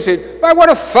they came and said, by what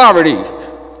authority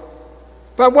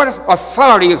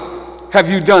have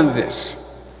you done this?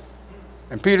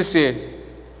 And Peter said,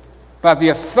 by the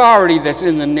authority that's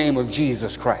in the name of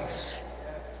Jesus Christ.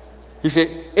 He said,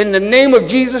 in the name of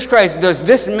Jesus Christ, does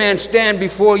this man stand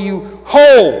before you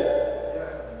whole?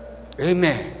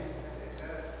 Amen.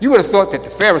 You would have thought that the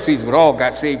Pharisees would all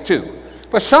got saved too.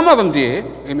 But some of them did.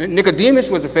 Amen.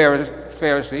 Nicodemus was a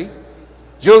Pharisee.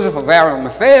 Joseph of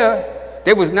Arimathea,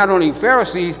 they was not only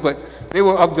Pharisees, but they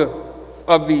were of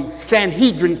the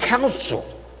Sanhedrin council.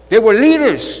 They were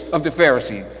leaders of the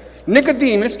Pharisees.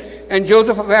 Nicodemus and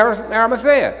Joseph of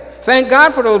Arimathea. Thank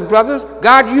God for those brothers.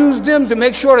 God used them to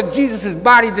make sure that Jesus'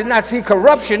 body did not see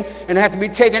corruption and had to be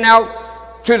taken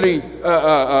out to the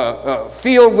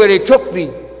field where they took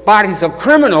the bodies of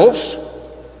criminals.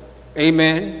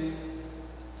 amen,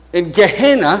 in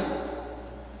Gehenna,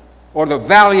 or the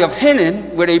valley of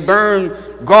Hinnom, where they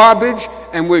burn garbage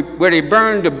and where they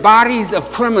burn the bodies of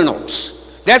criminals.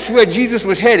 That's where Jesus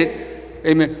was headed,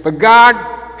 amen. But God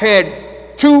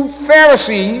had two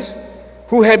Pharisees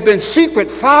who had been secret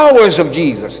followers of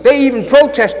Jesus. They even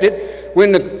protested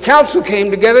when the council came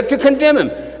together to condemn him.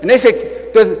 And they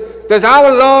said, does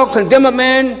our law condemn a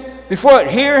man before it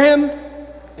hear him?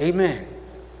 Amen.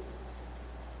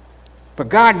 But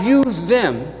God used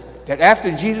them that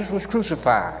after Jesus was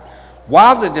crucified,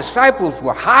 while the disciples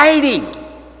were hiding,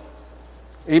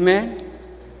 amen,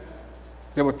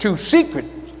 there were two secret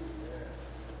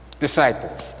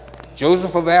disciples,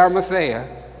 Joseph of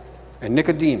Arimathea and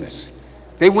Nicodemus.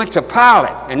 They went to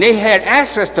Pilate, and they had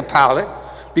access to Pilate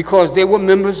because they were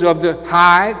members of the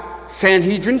High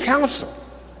Sanhedrin Council.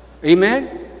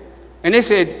 Amen? And they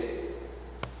said,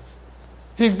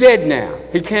 he's dead now.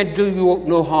 He can't do you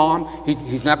no harm.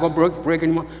 He's not going to break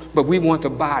anymore. But we want the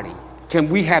body. Can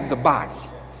we have the body?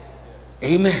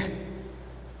 Amen.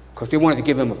 Because they wanted to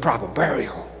give him a proper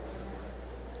burial.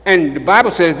 And the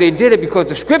Bible says they did it because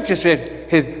the scripture says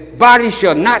his body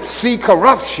shall not see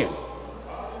corruption.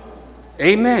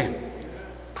 Amen.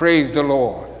 Praise the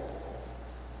Lord.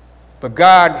 But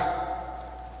God,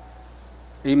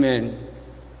 amen,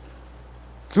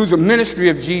 through the ministry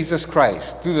of Jesus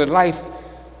Christ, through the life,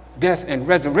 death, and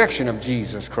resurrection of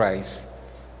Jesus Christ,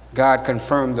 God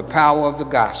confirmed the power of the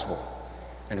gospel.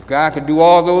 And if God could do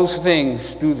all those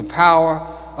things through the power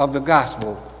of the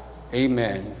gospel,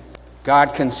 amen,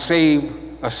 God can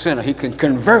save a sinner. He can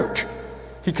convert.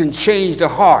 He can change the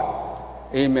heart,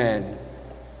 amen,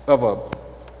 of a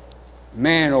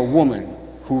man or woman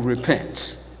who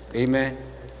repents. Amen.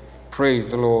 Praise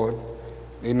the Lord.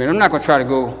 Amen. I'm not going to try to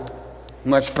go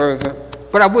much further,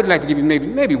 but I would like to give you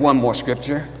maybe one more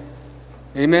scripture.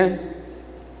 Amen.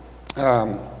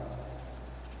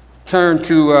 Turn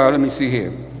to, let me see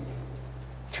here.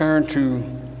 Turn to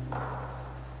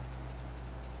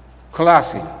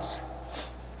Colossians.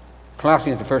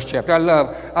 Colossians, the first chapter.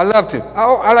 I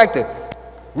like to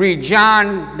read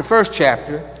John, the first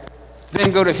chapter,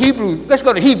 then go to Hebrews. Let's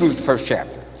go to Hebrews, the first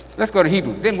chapter. Let's go to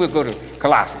Hebrews. Then we'll go to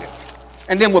Colossians.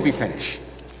 And then we'll be finished.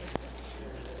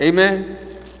 Amen.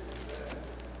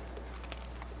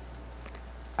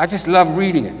 I just love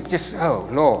reading it. Just, oh,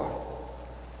 Lord.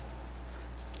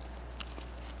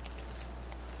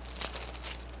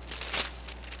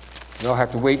 Y'all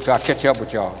have to wait till I catch up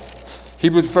with y'all.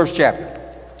 Hebrews, the first chapter.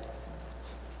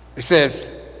 It says,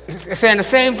 it's saying the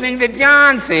same thing that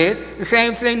John said, the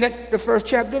same thing that the first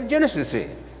chapter of Genesis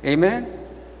said. Amen? It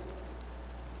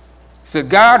said,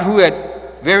 God, who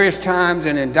at various times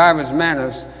and in divers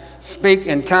manners spake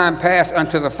in time past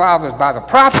unto the fathers by the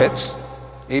prophets,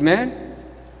 amen,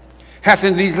 hath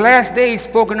in these last days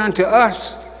spoken unto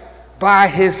us by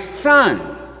his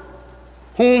Son,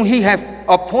 whom he hath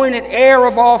appointed heir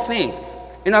of all things.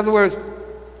 In other words,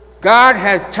 God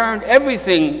has turned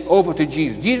everything over to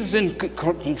Jesus. Jesus is in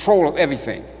control of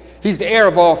everything. He's the heir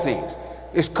of all things.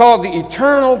 It's called the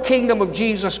eternal kingdom of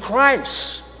Jesus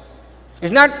Christ.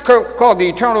 It's not called the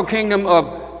eternal kingdom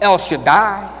of El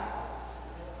Shaddai.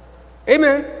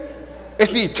 Amen.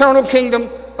 It's the eternal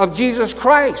kingdom of Jesus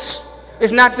Christ.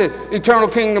 It's not the eternal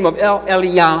kingdom of El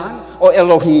Elyon or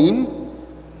Elohim.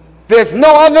 There's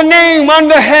no other name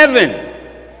under heaven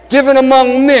given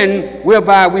among men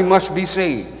whereby we must be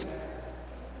saved.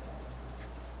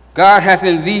 God hath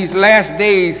in these last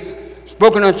days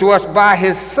spoken unto us by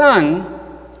his Son,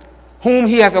 whom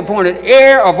he hath appointed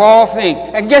heir of all things.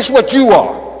 And guess what you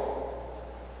are?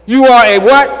 You are a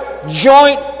what?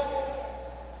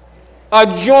 A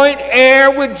joint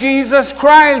heir with Jesus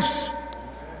Christ.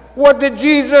 What did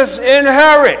Jesus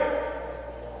inherit?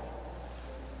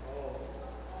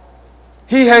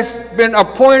 He has been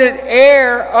appointed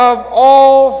heir of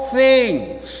all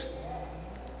things.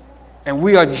 And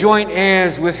we are joint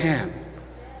heirs with him.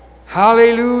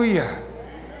 Hallelujah.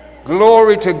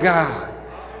 Glory to God.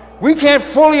 We can't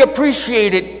fully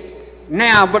appreciate it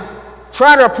now, but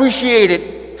try to appreciate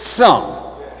it some.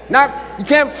 You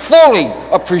can't fully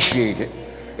appreciate it.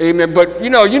 Amen. But,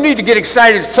 you need to get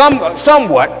excited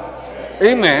somewhat.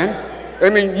 Amen.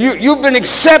 I mean, you've been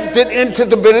accepted into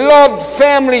the beloved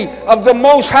family of the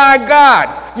Most High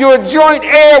God. You're a joint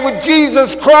heir with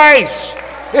Jesus Christ.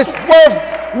 It's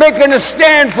worth making a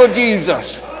stand for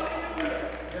Jesus.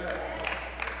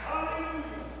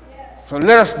 So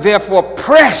let us therefore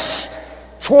press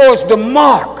towards the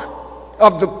mark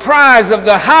of the prize of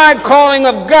the high calling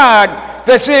of God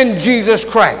that's in Jesus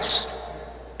Christ.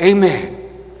 Amen.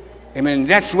 Amen.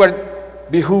 That's what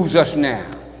behooves us now.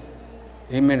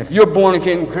 Amen. If you're born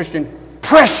again Christian,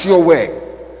 press your way.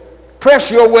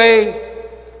 Press your way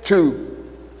to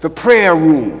the prayer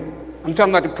room. I'm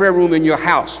talking about the prayer room in your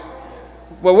house.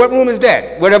 Well, what room is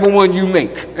that? Whatever one you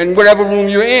make and whatever room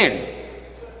you're in.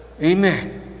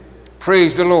 Amen.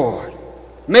 Praise the Lord.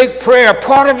 Make prayer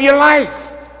part of your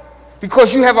life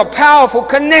because you have a powerful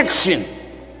connection.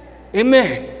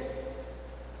 Amen.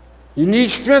 You need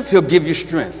strength, he'll give you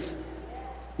strength.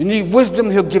 You need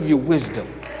wisdom, he'll give you wisdom.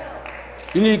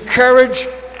 You need courage,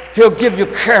 he'll give you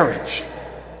courage.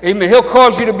 Amen. He'll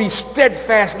cause you to be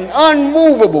steadfast and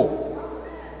unmovable.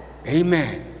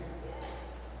 Amen.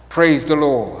 Praise the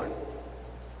Lord.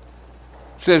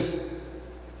 It says,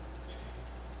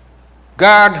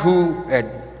 God who at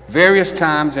various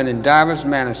times and in divers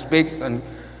manners spake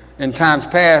in times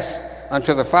past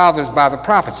unto the fathers by the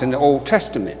prophets in the Old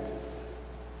Testament,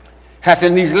 hath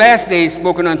in these last days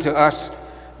spoken unto us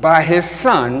by his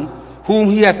Son, whom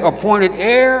he hath appointed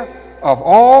heir of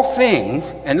all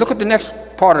things. And look at the next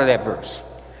part of that verse.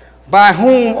 By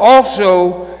whom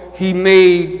also he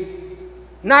made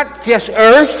not just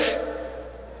earth.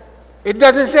 It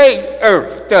doesn't say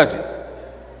earth, does it?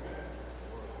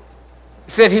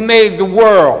 It said he made the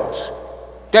worlds.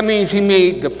 That means he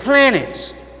made the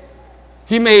planets.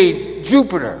 He made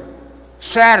Jupiter,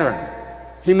 Saturn.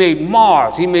 He made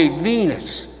Mars. He made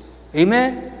Venus.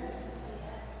 Amen?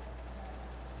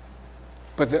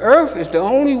 But the earth is the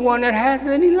only one that has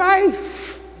any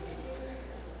life.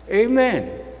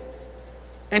 Amen.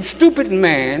 And stupid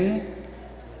man,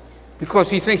 because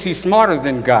he thinks he's smarter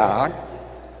than God,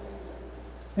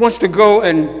 wants to go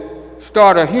and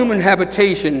start a human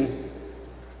habitation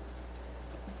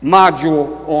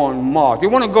module on Mars. They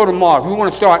want to go to Mars. We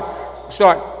want to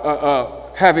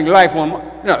start having life on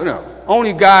Mars. No.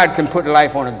 Only God can put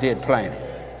life on a dead planet.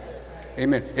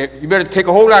 Amen. You better take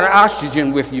a whole lot of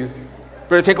oxygen with you.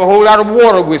 You better take a whole lot of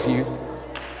water with you.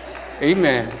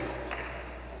 Amen.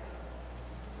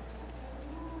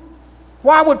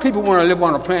 Why would people want to live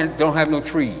on a planet that don't have no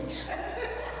trees?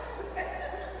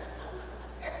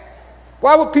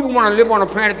 Why would people want to live on a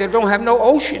planet that don't have no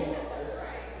ocean?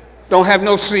 Don't have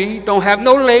no sea, don't have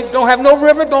no lake, don't have no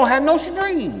river, don't have no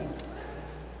stream.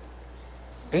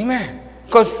 Amen.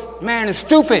 Because man is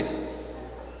stupid.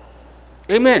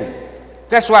 Amen.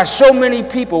 That's why so many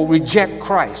people reject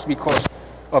Christ, because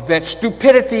of that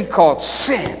stupidity called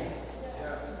sin.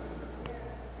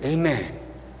 Amen.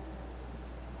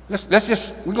 We're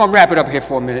going to wrap it up here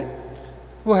for a minute.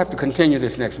 We'll have to continue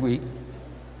this next week.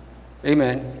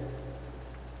 Amen.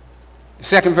 The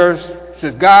second verse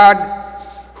says, God,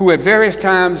 who at various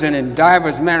times and in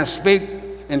divers manners spake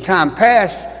in time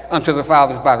past unto the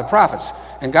fathers by the prophets.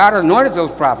 And God anointed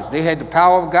those prophets. They had the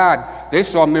power of God. They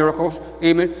saw miracles.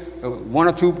 Amen. One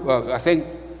or two, I think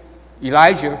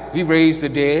Elijah, he raised the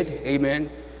dead. Amen.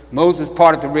 Moses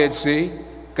parted the Red Sea.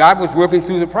 God was working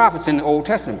through the prophets in the Old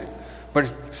Testament. But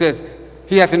it says,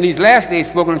 he hath in these last days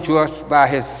spoken unto us by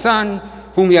his Son,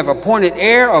 whom he hath appointed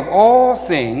heir of all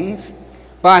things,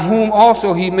 by whom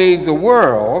also he made the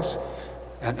worlds.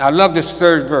 And I love this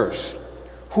third verse.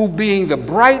 Who being the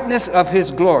brightness of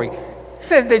his glory. It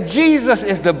says that Jesus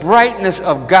is the brightness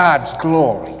of God's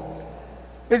glory.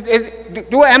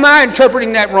 Am I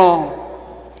interpreting that wrong?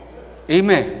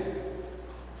 Amen.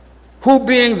 Who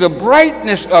being the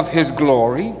brightness of his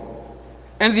glory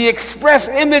and the express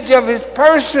image of his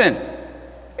person.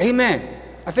 Amen.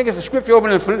 I think it's a scripture over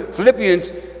in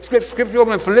Philippians,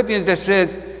 that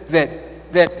says that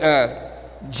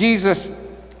Jesus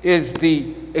is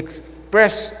the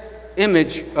express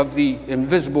image of the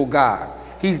invisible God.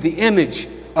 He's the image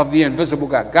of the invisible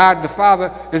God. God the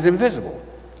Father is invisible.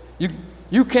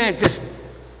 You can't just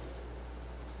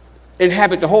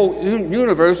inhabit the whole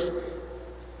universe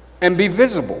and be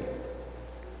visible.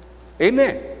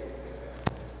 Amen.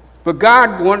 But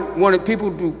God wanted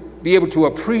people to be able to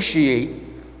appreciate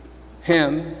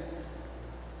him,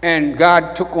 and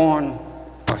God took on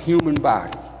a human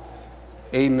body.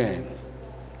 Amen.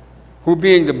 Who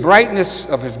being the brightness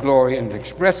of his glory and the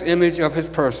express image of his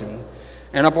person,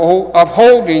 and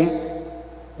upholding,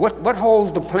 what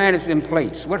holds the planets in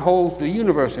place? What holds the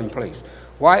universe in place?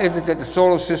 Why is it that the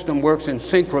solar system works in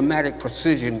synchromatic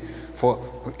precision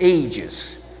for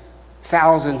ages,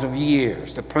 thousands of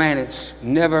years? The planets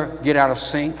never get out of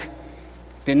sync.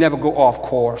 They never go off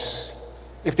course.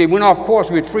 If they went off course,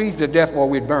 we'd freeze to death or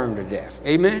we'd burn to death.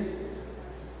 Amen?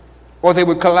 Or they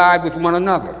would collide with one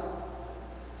another.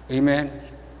 Amen?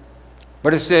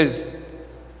 But it says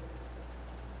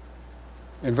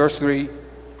in verse 3,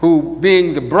 who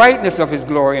being the brightness of his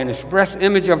glory and express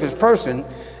image of his person,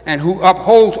 and who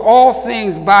upholds all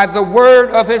things by the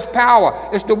word of his power.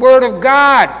 It's the word of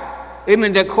God,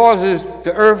 amen, that causes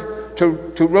the earth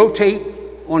to rotate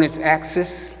on its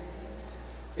axis,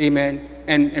 amen,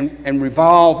 and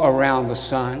revolve around the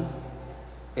sun,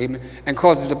 amen, and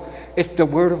causes it's the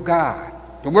Word of God.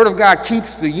 The Word of God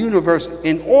keeps the universe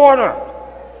in order,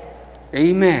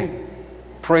 amen.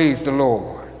 Praise the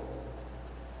Lord.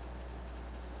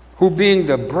 Who being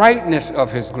the brightness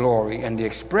of his glory and the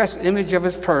express image of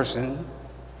his person.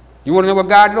 You want to know what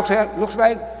God looks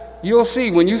like? You'll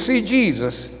see. When you see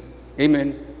Jesus,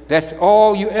 amen, that's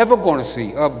all you're ever going to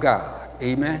see of God,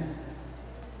 amen.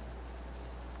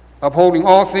 Upholding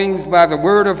all things by the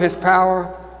word of his power,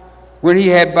 when he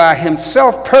had by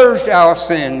himself purged our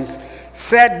sins,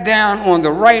 sat down on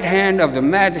the right hand of the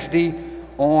majesty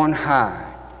on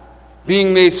high,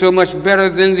 being made so much better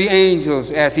than the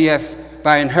angels, as he hath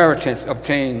by inheritance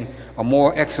obtained a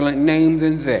more excellent name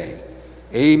than they.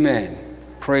 Amen.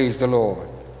 Praise the Lord.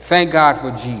 Thank God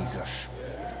for Jesus.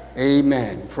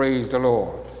 Amen. Praise the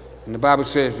Lord. And the Bible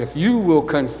says, if you will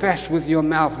confess with your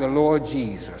mouth the Lord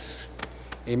Jesus,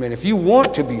 amen, if you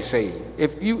want to be saved,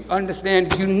 if you understand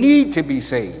that you need to be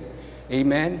saved,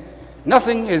 amen,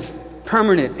 nothing is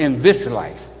permanent in this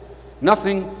life.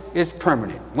 Nothing is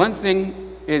permanent. One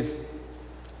thing is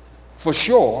for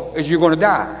sure is you're going to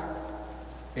die.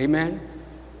 Amen.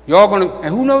 You're all going to,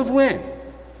 and who knows when?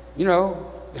 You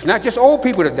know, it's not just old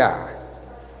people that die.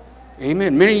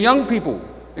 Amen. Many young people.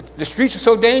 The streets are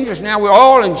so dangerous now, we're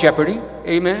all in jeopardy.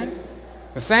 Amen.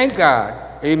 But thank God.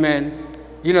 Amen.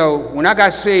 You know, when I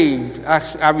got saved,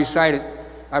 I recited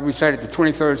the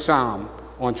 23rd Psalm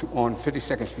on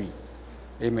 52nd Street.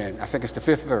 Amen. I think it's the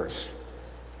 5th verse.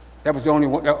 That was the only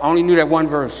one. I only knew that one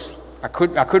verse. I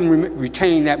couldn't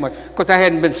retain that much because I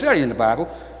hadn't been studying the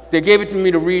Bible. They gave it to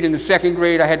me to read in the 2nd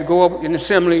grade. I had to go up in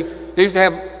assembly. They used to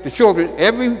have the children,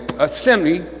 every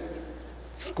assembly,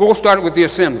 school started with the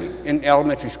assembly in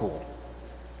elementary school.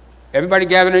 Everybody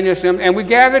gathered in the assembly, and we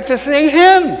gathered to sing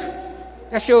hymns.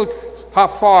 That shows how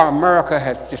far America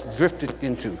has just drifted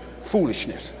into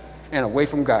foolishness and away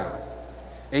from God.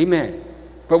 Amen.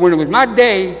 But when it was my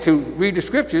day to read the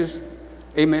scriptures,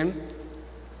 amen,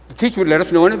 the teacher would let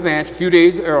us know in advance, a few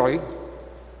days early,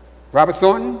 Robert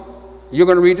Thornton, you're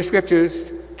going to read the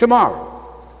scriptures tomorrow.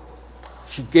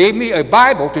 She gave me a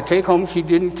Bible to take home. She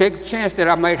didn't take a chance that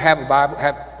I might have a Bible.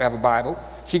 Have a Bible.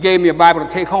 She gave me a Bible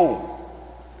to take home.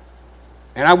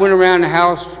 And I went around the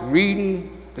house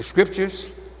reading the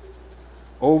scriptures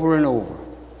over and over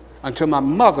until my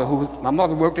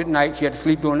mother worked at night. She had to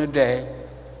sleep during the day.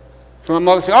 So my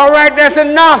mother said, all right, that's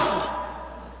enough.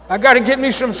 I got to get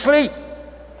me some sleep.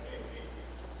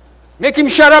 Make him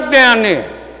shut up down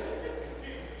there.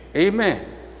 Amen.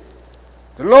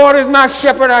 The Lord is my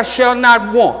shepherd, I shall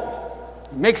not want.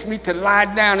 He makes me to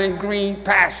lie down in green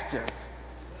pastures.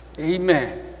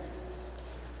 Amen.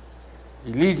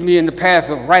 He leads me in the path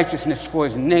of righteousness for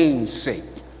his name's sake.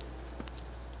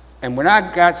 And when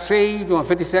I got saved on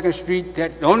 52nd Street,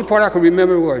 the only part I could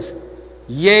remember was,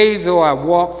 yea, though I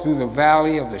walk through the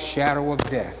valley of the shadow of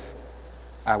death,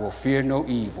 I will fear no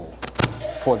evil,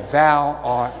 for thou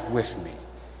art with me.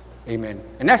 Amen.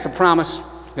 And that's a promise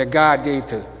that God gave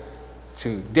to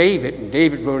David, and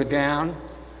David wrote it down,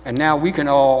 and now we can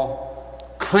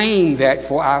all claim that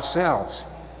for ourselves.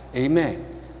 Amen.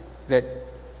 That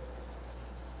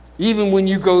even when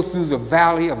you go through the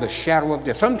valley of the shadow of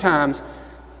death, sometimes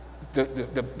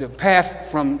the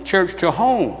path from church to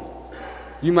home,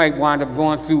 you might wind up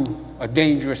going through a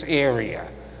dangerous area.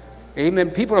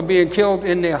 Amen. People are being killed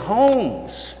in their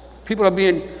homes. People are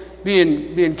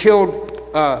being killed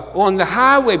on the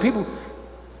highway.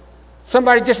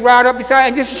 Somebody just ride up beside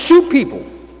and just shoot people.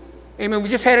 Amen. We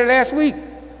just had it last week.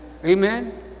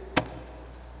 Amen.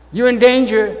 You're in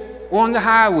danger on the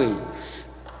highways.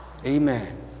 Amen.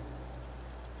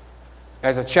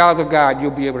 As a child of God,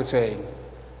 you'll be able to say,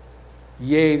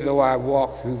 yea, though I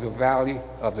walk through the valley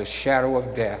of the shadow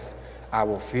of death, I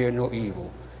will fear no evil.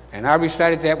 And I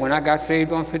recited that when I got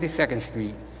saved on 52nd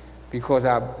Street because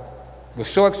I was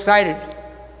so excited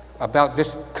about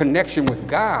this connection with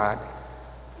God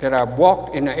that I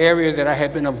walked in an area that I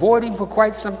had been avoiding for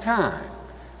quite some time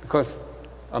because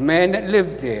a man that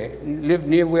lived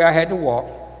near where I had to walk,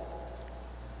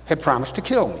 had promised to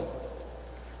kill me.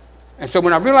 And so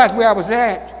when I realized where I was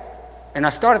at and I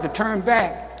started to turn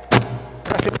back,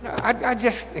 I said, I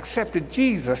just accepted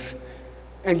Jesus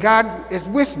and God is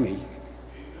with me.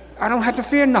 I don't have to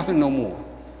fear nothing no more.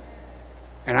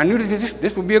 And I knew that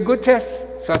this would be a good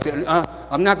test. So I said,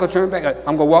 I'm not going to turn back.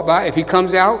 I'm going to walk by. If he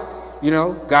comes out, you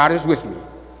know, God is with me.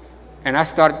 And I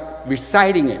started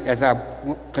reciting it as I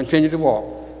continued to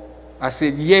walk. I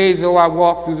said, yea, though I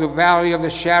walk through the valley of the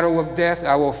shadow of death,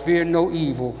 I will fear no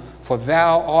evil, for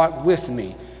thou art with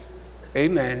me.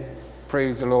 Amen.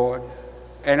 Praise the Lord.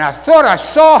 And I thought I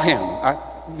saw him.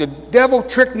 The devil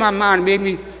tricked my mind, made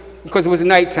me, because it was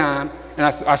nighttime, and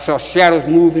I saw shadows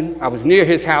moving. I was near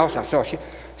his house. So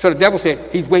the devil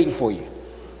said, he's waiting for you.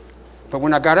 But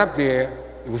when I got up there,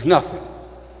 it was nothing.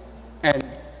 And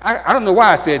I don't know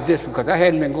why I said this, because I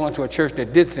hadn't been going to a church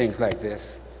that did things like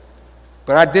this.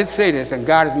 But I did say this, and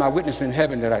God is my witness in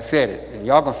heaven that I said it. And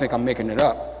y'all gonna think I'm making it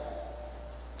up.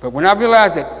 But when I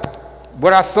realized that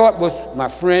what I thought was my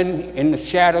friend in the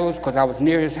shadows, because I was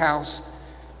near his house,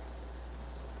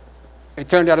 it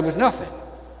turned out it was nothing.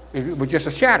 It was just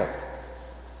a shadow.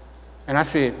 And I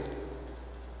said,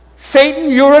 Satan,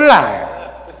 you're a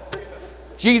liar.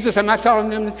 Jesus, am I telling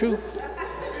them the truth?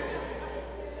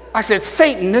 I said,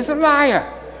 Satan is a liar.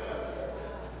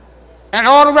 And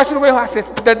all the rest of the way, I said,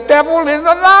 the devil is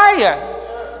a liar.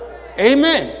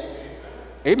 Amen.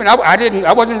 Amen.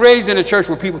 I wasn't raised in a church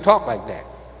where people talk like that.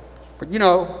 But you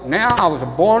know, now I was a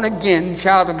born-again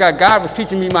child of God. God was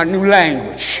teaching me my new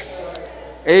language.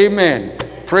 Amen.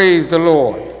 Praise the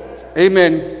Lord.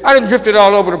 Amen. I done drifted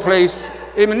all over the place.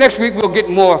 Amen. Next week we'll get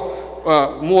more,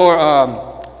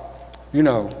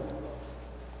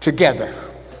 together.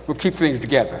 We'll keep things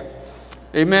together.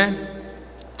 Amen.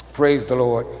 Praise the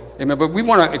Lord. Amen. But we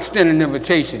want to extend an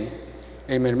invitation.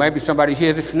 Amen. There might be somebody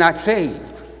here that's not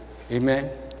saved. Amen.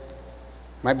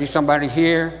 Might be somebody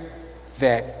here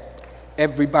that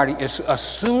everybody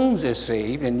assumes is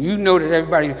saved, and you know that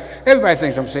everybody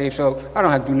thinks I'm saved, so I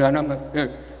don't have to do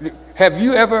nothing. Have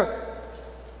you ever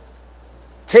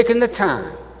taken the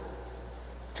time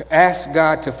to ask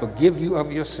God to forgive you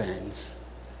of your sins?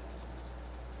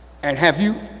 And have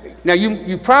you, now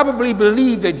you probably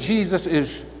believe that Jesus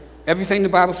is everything the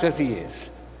Bible says he is.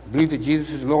 You believe that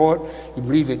Jesus is Lord. You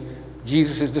believe that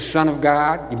Jesus is the Son of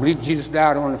God. You believe Jesus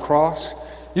died on the cross.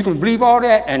 You can believe all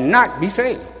that and not be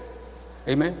saved.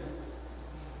 Amen?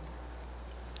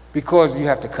 Because you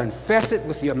have to confess it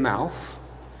with your mouth,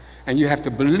 and you have to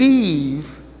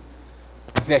believe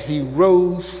that he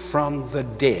rose from the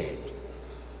dead.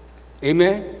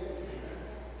 Amen?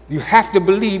 You have to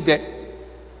believe that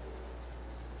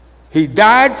he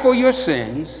died for your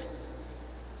sins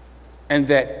and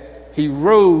that he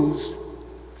rose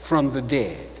from the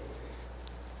dead.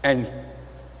 And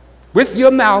with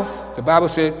your mouth, the Bible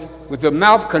said, with the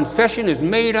mouth confession is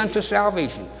made unto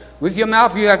salvation. With your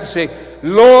mouth you have to say,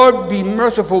 Lord, be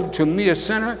merciful to me, a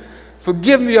sinner.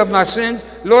 Forgive me of my sins.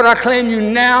 Lord, I claim you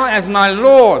now as my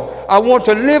Lord. I want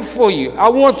to live for you. I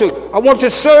want to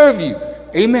serve you.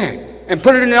 Amen. And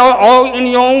put it in all in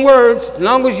your own words, as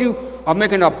long as you are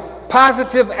making a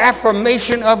positive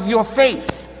affirmation of your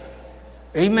faith.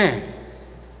 Amen.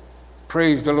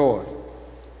 Praise the Lord.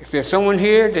 If there's someone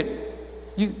here that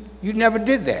you never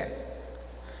did that.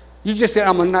 You just said,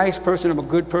 I'm a nice person, I'm a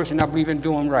good person, I believe in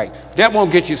doing right. That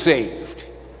won't get you saved.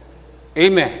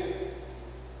 Amen.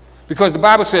 Because the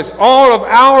Bible says all of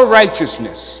our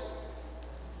righteousness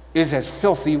is as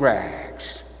filthy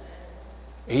rags.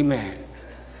 Amen.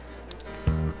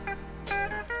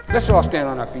 Let's all stand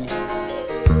on our feet.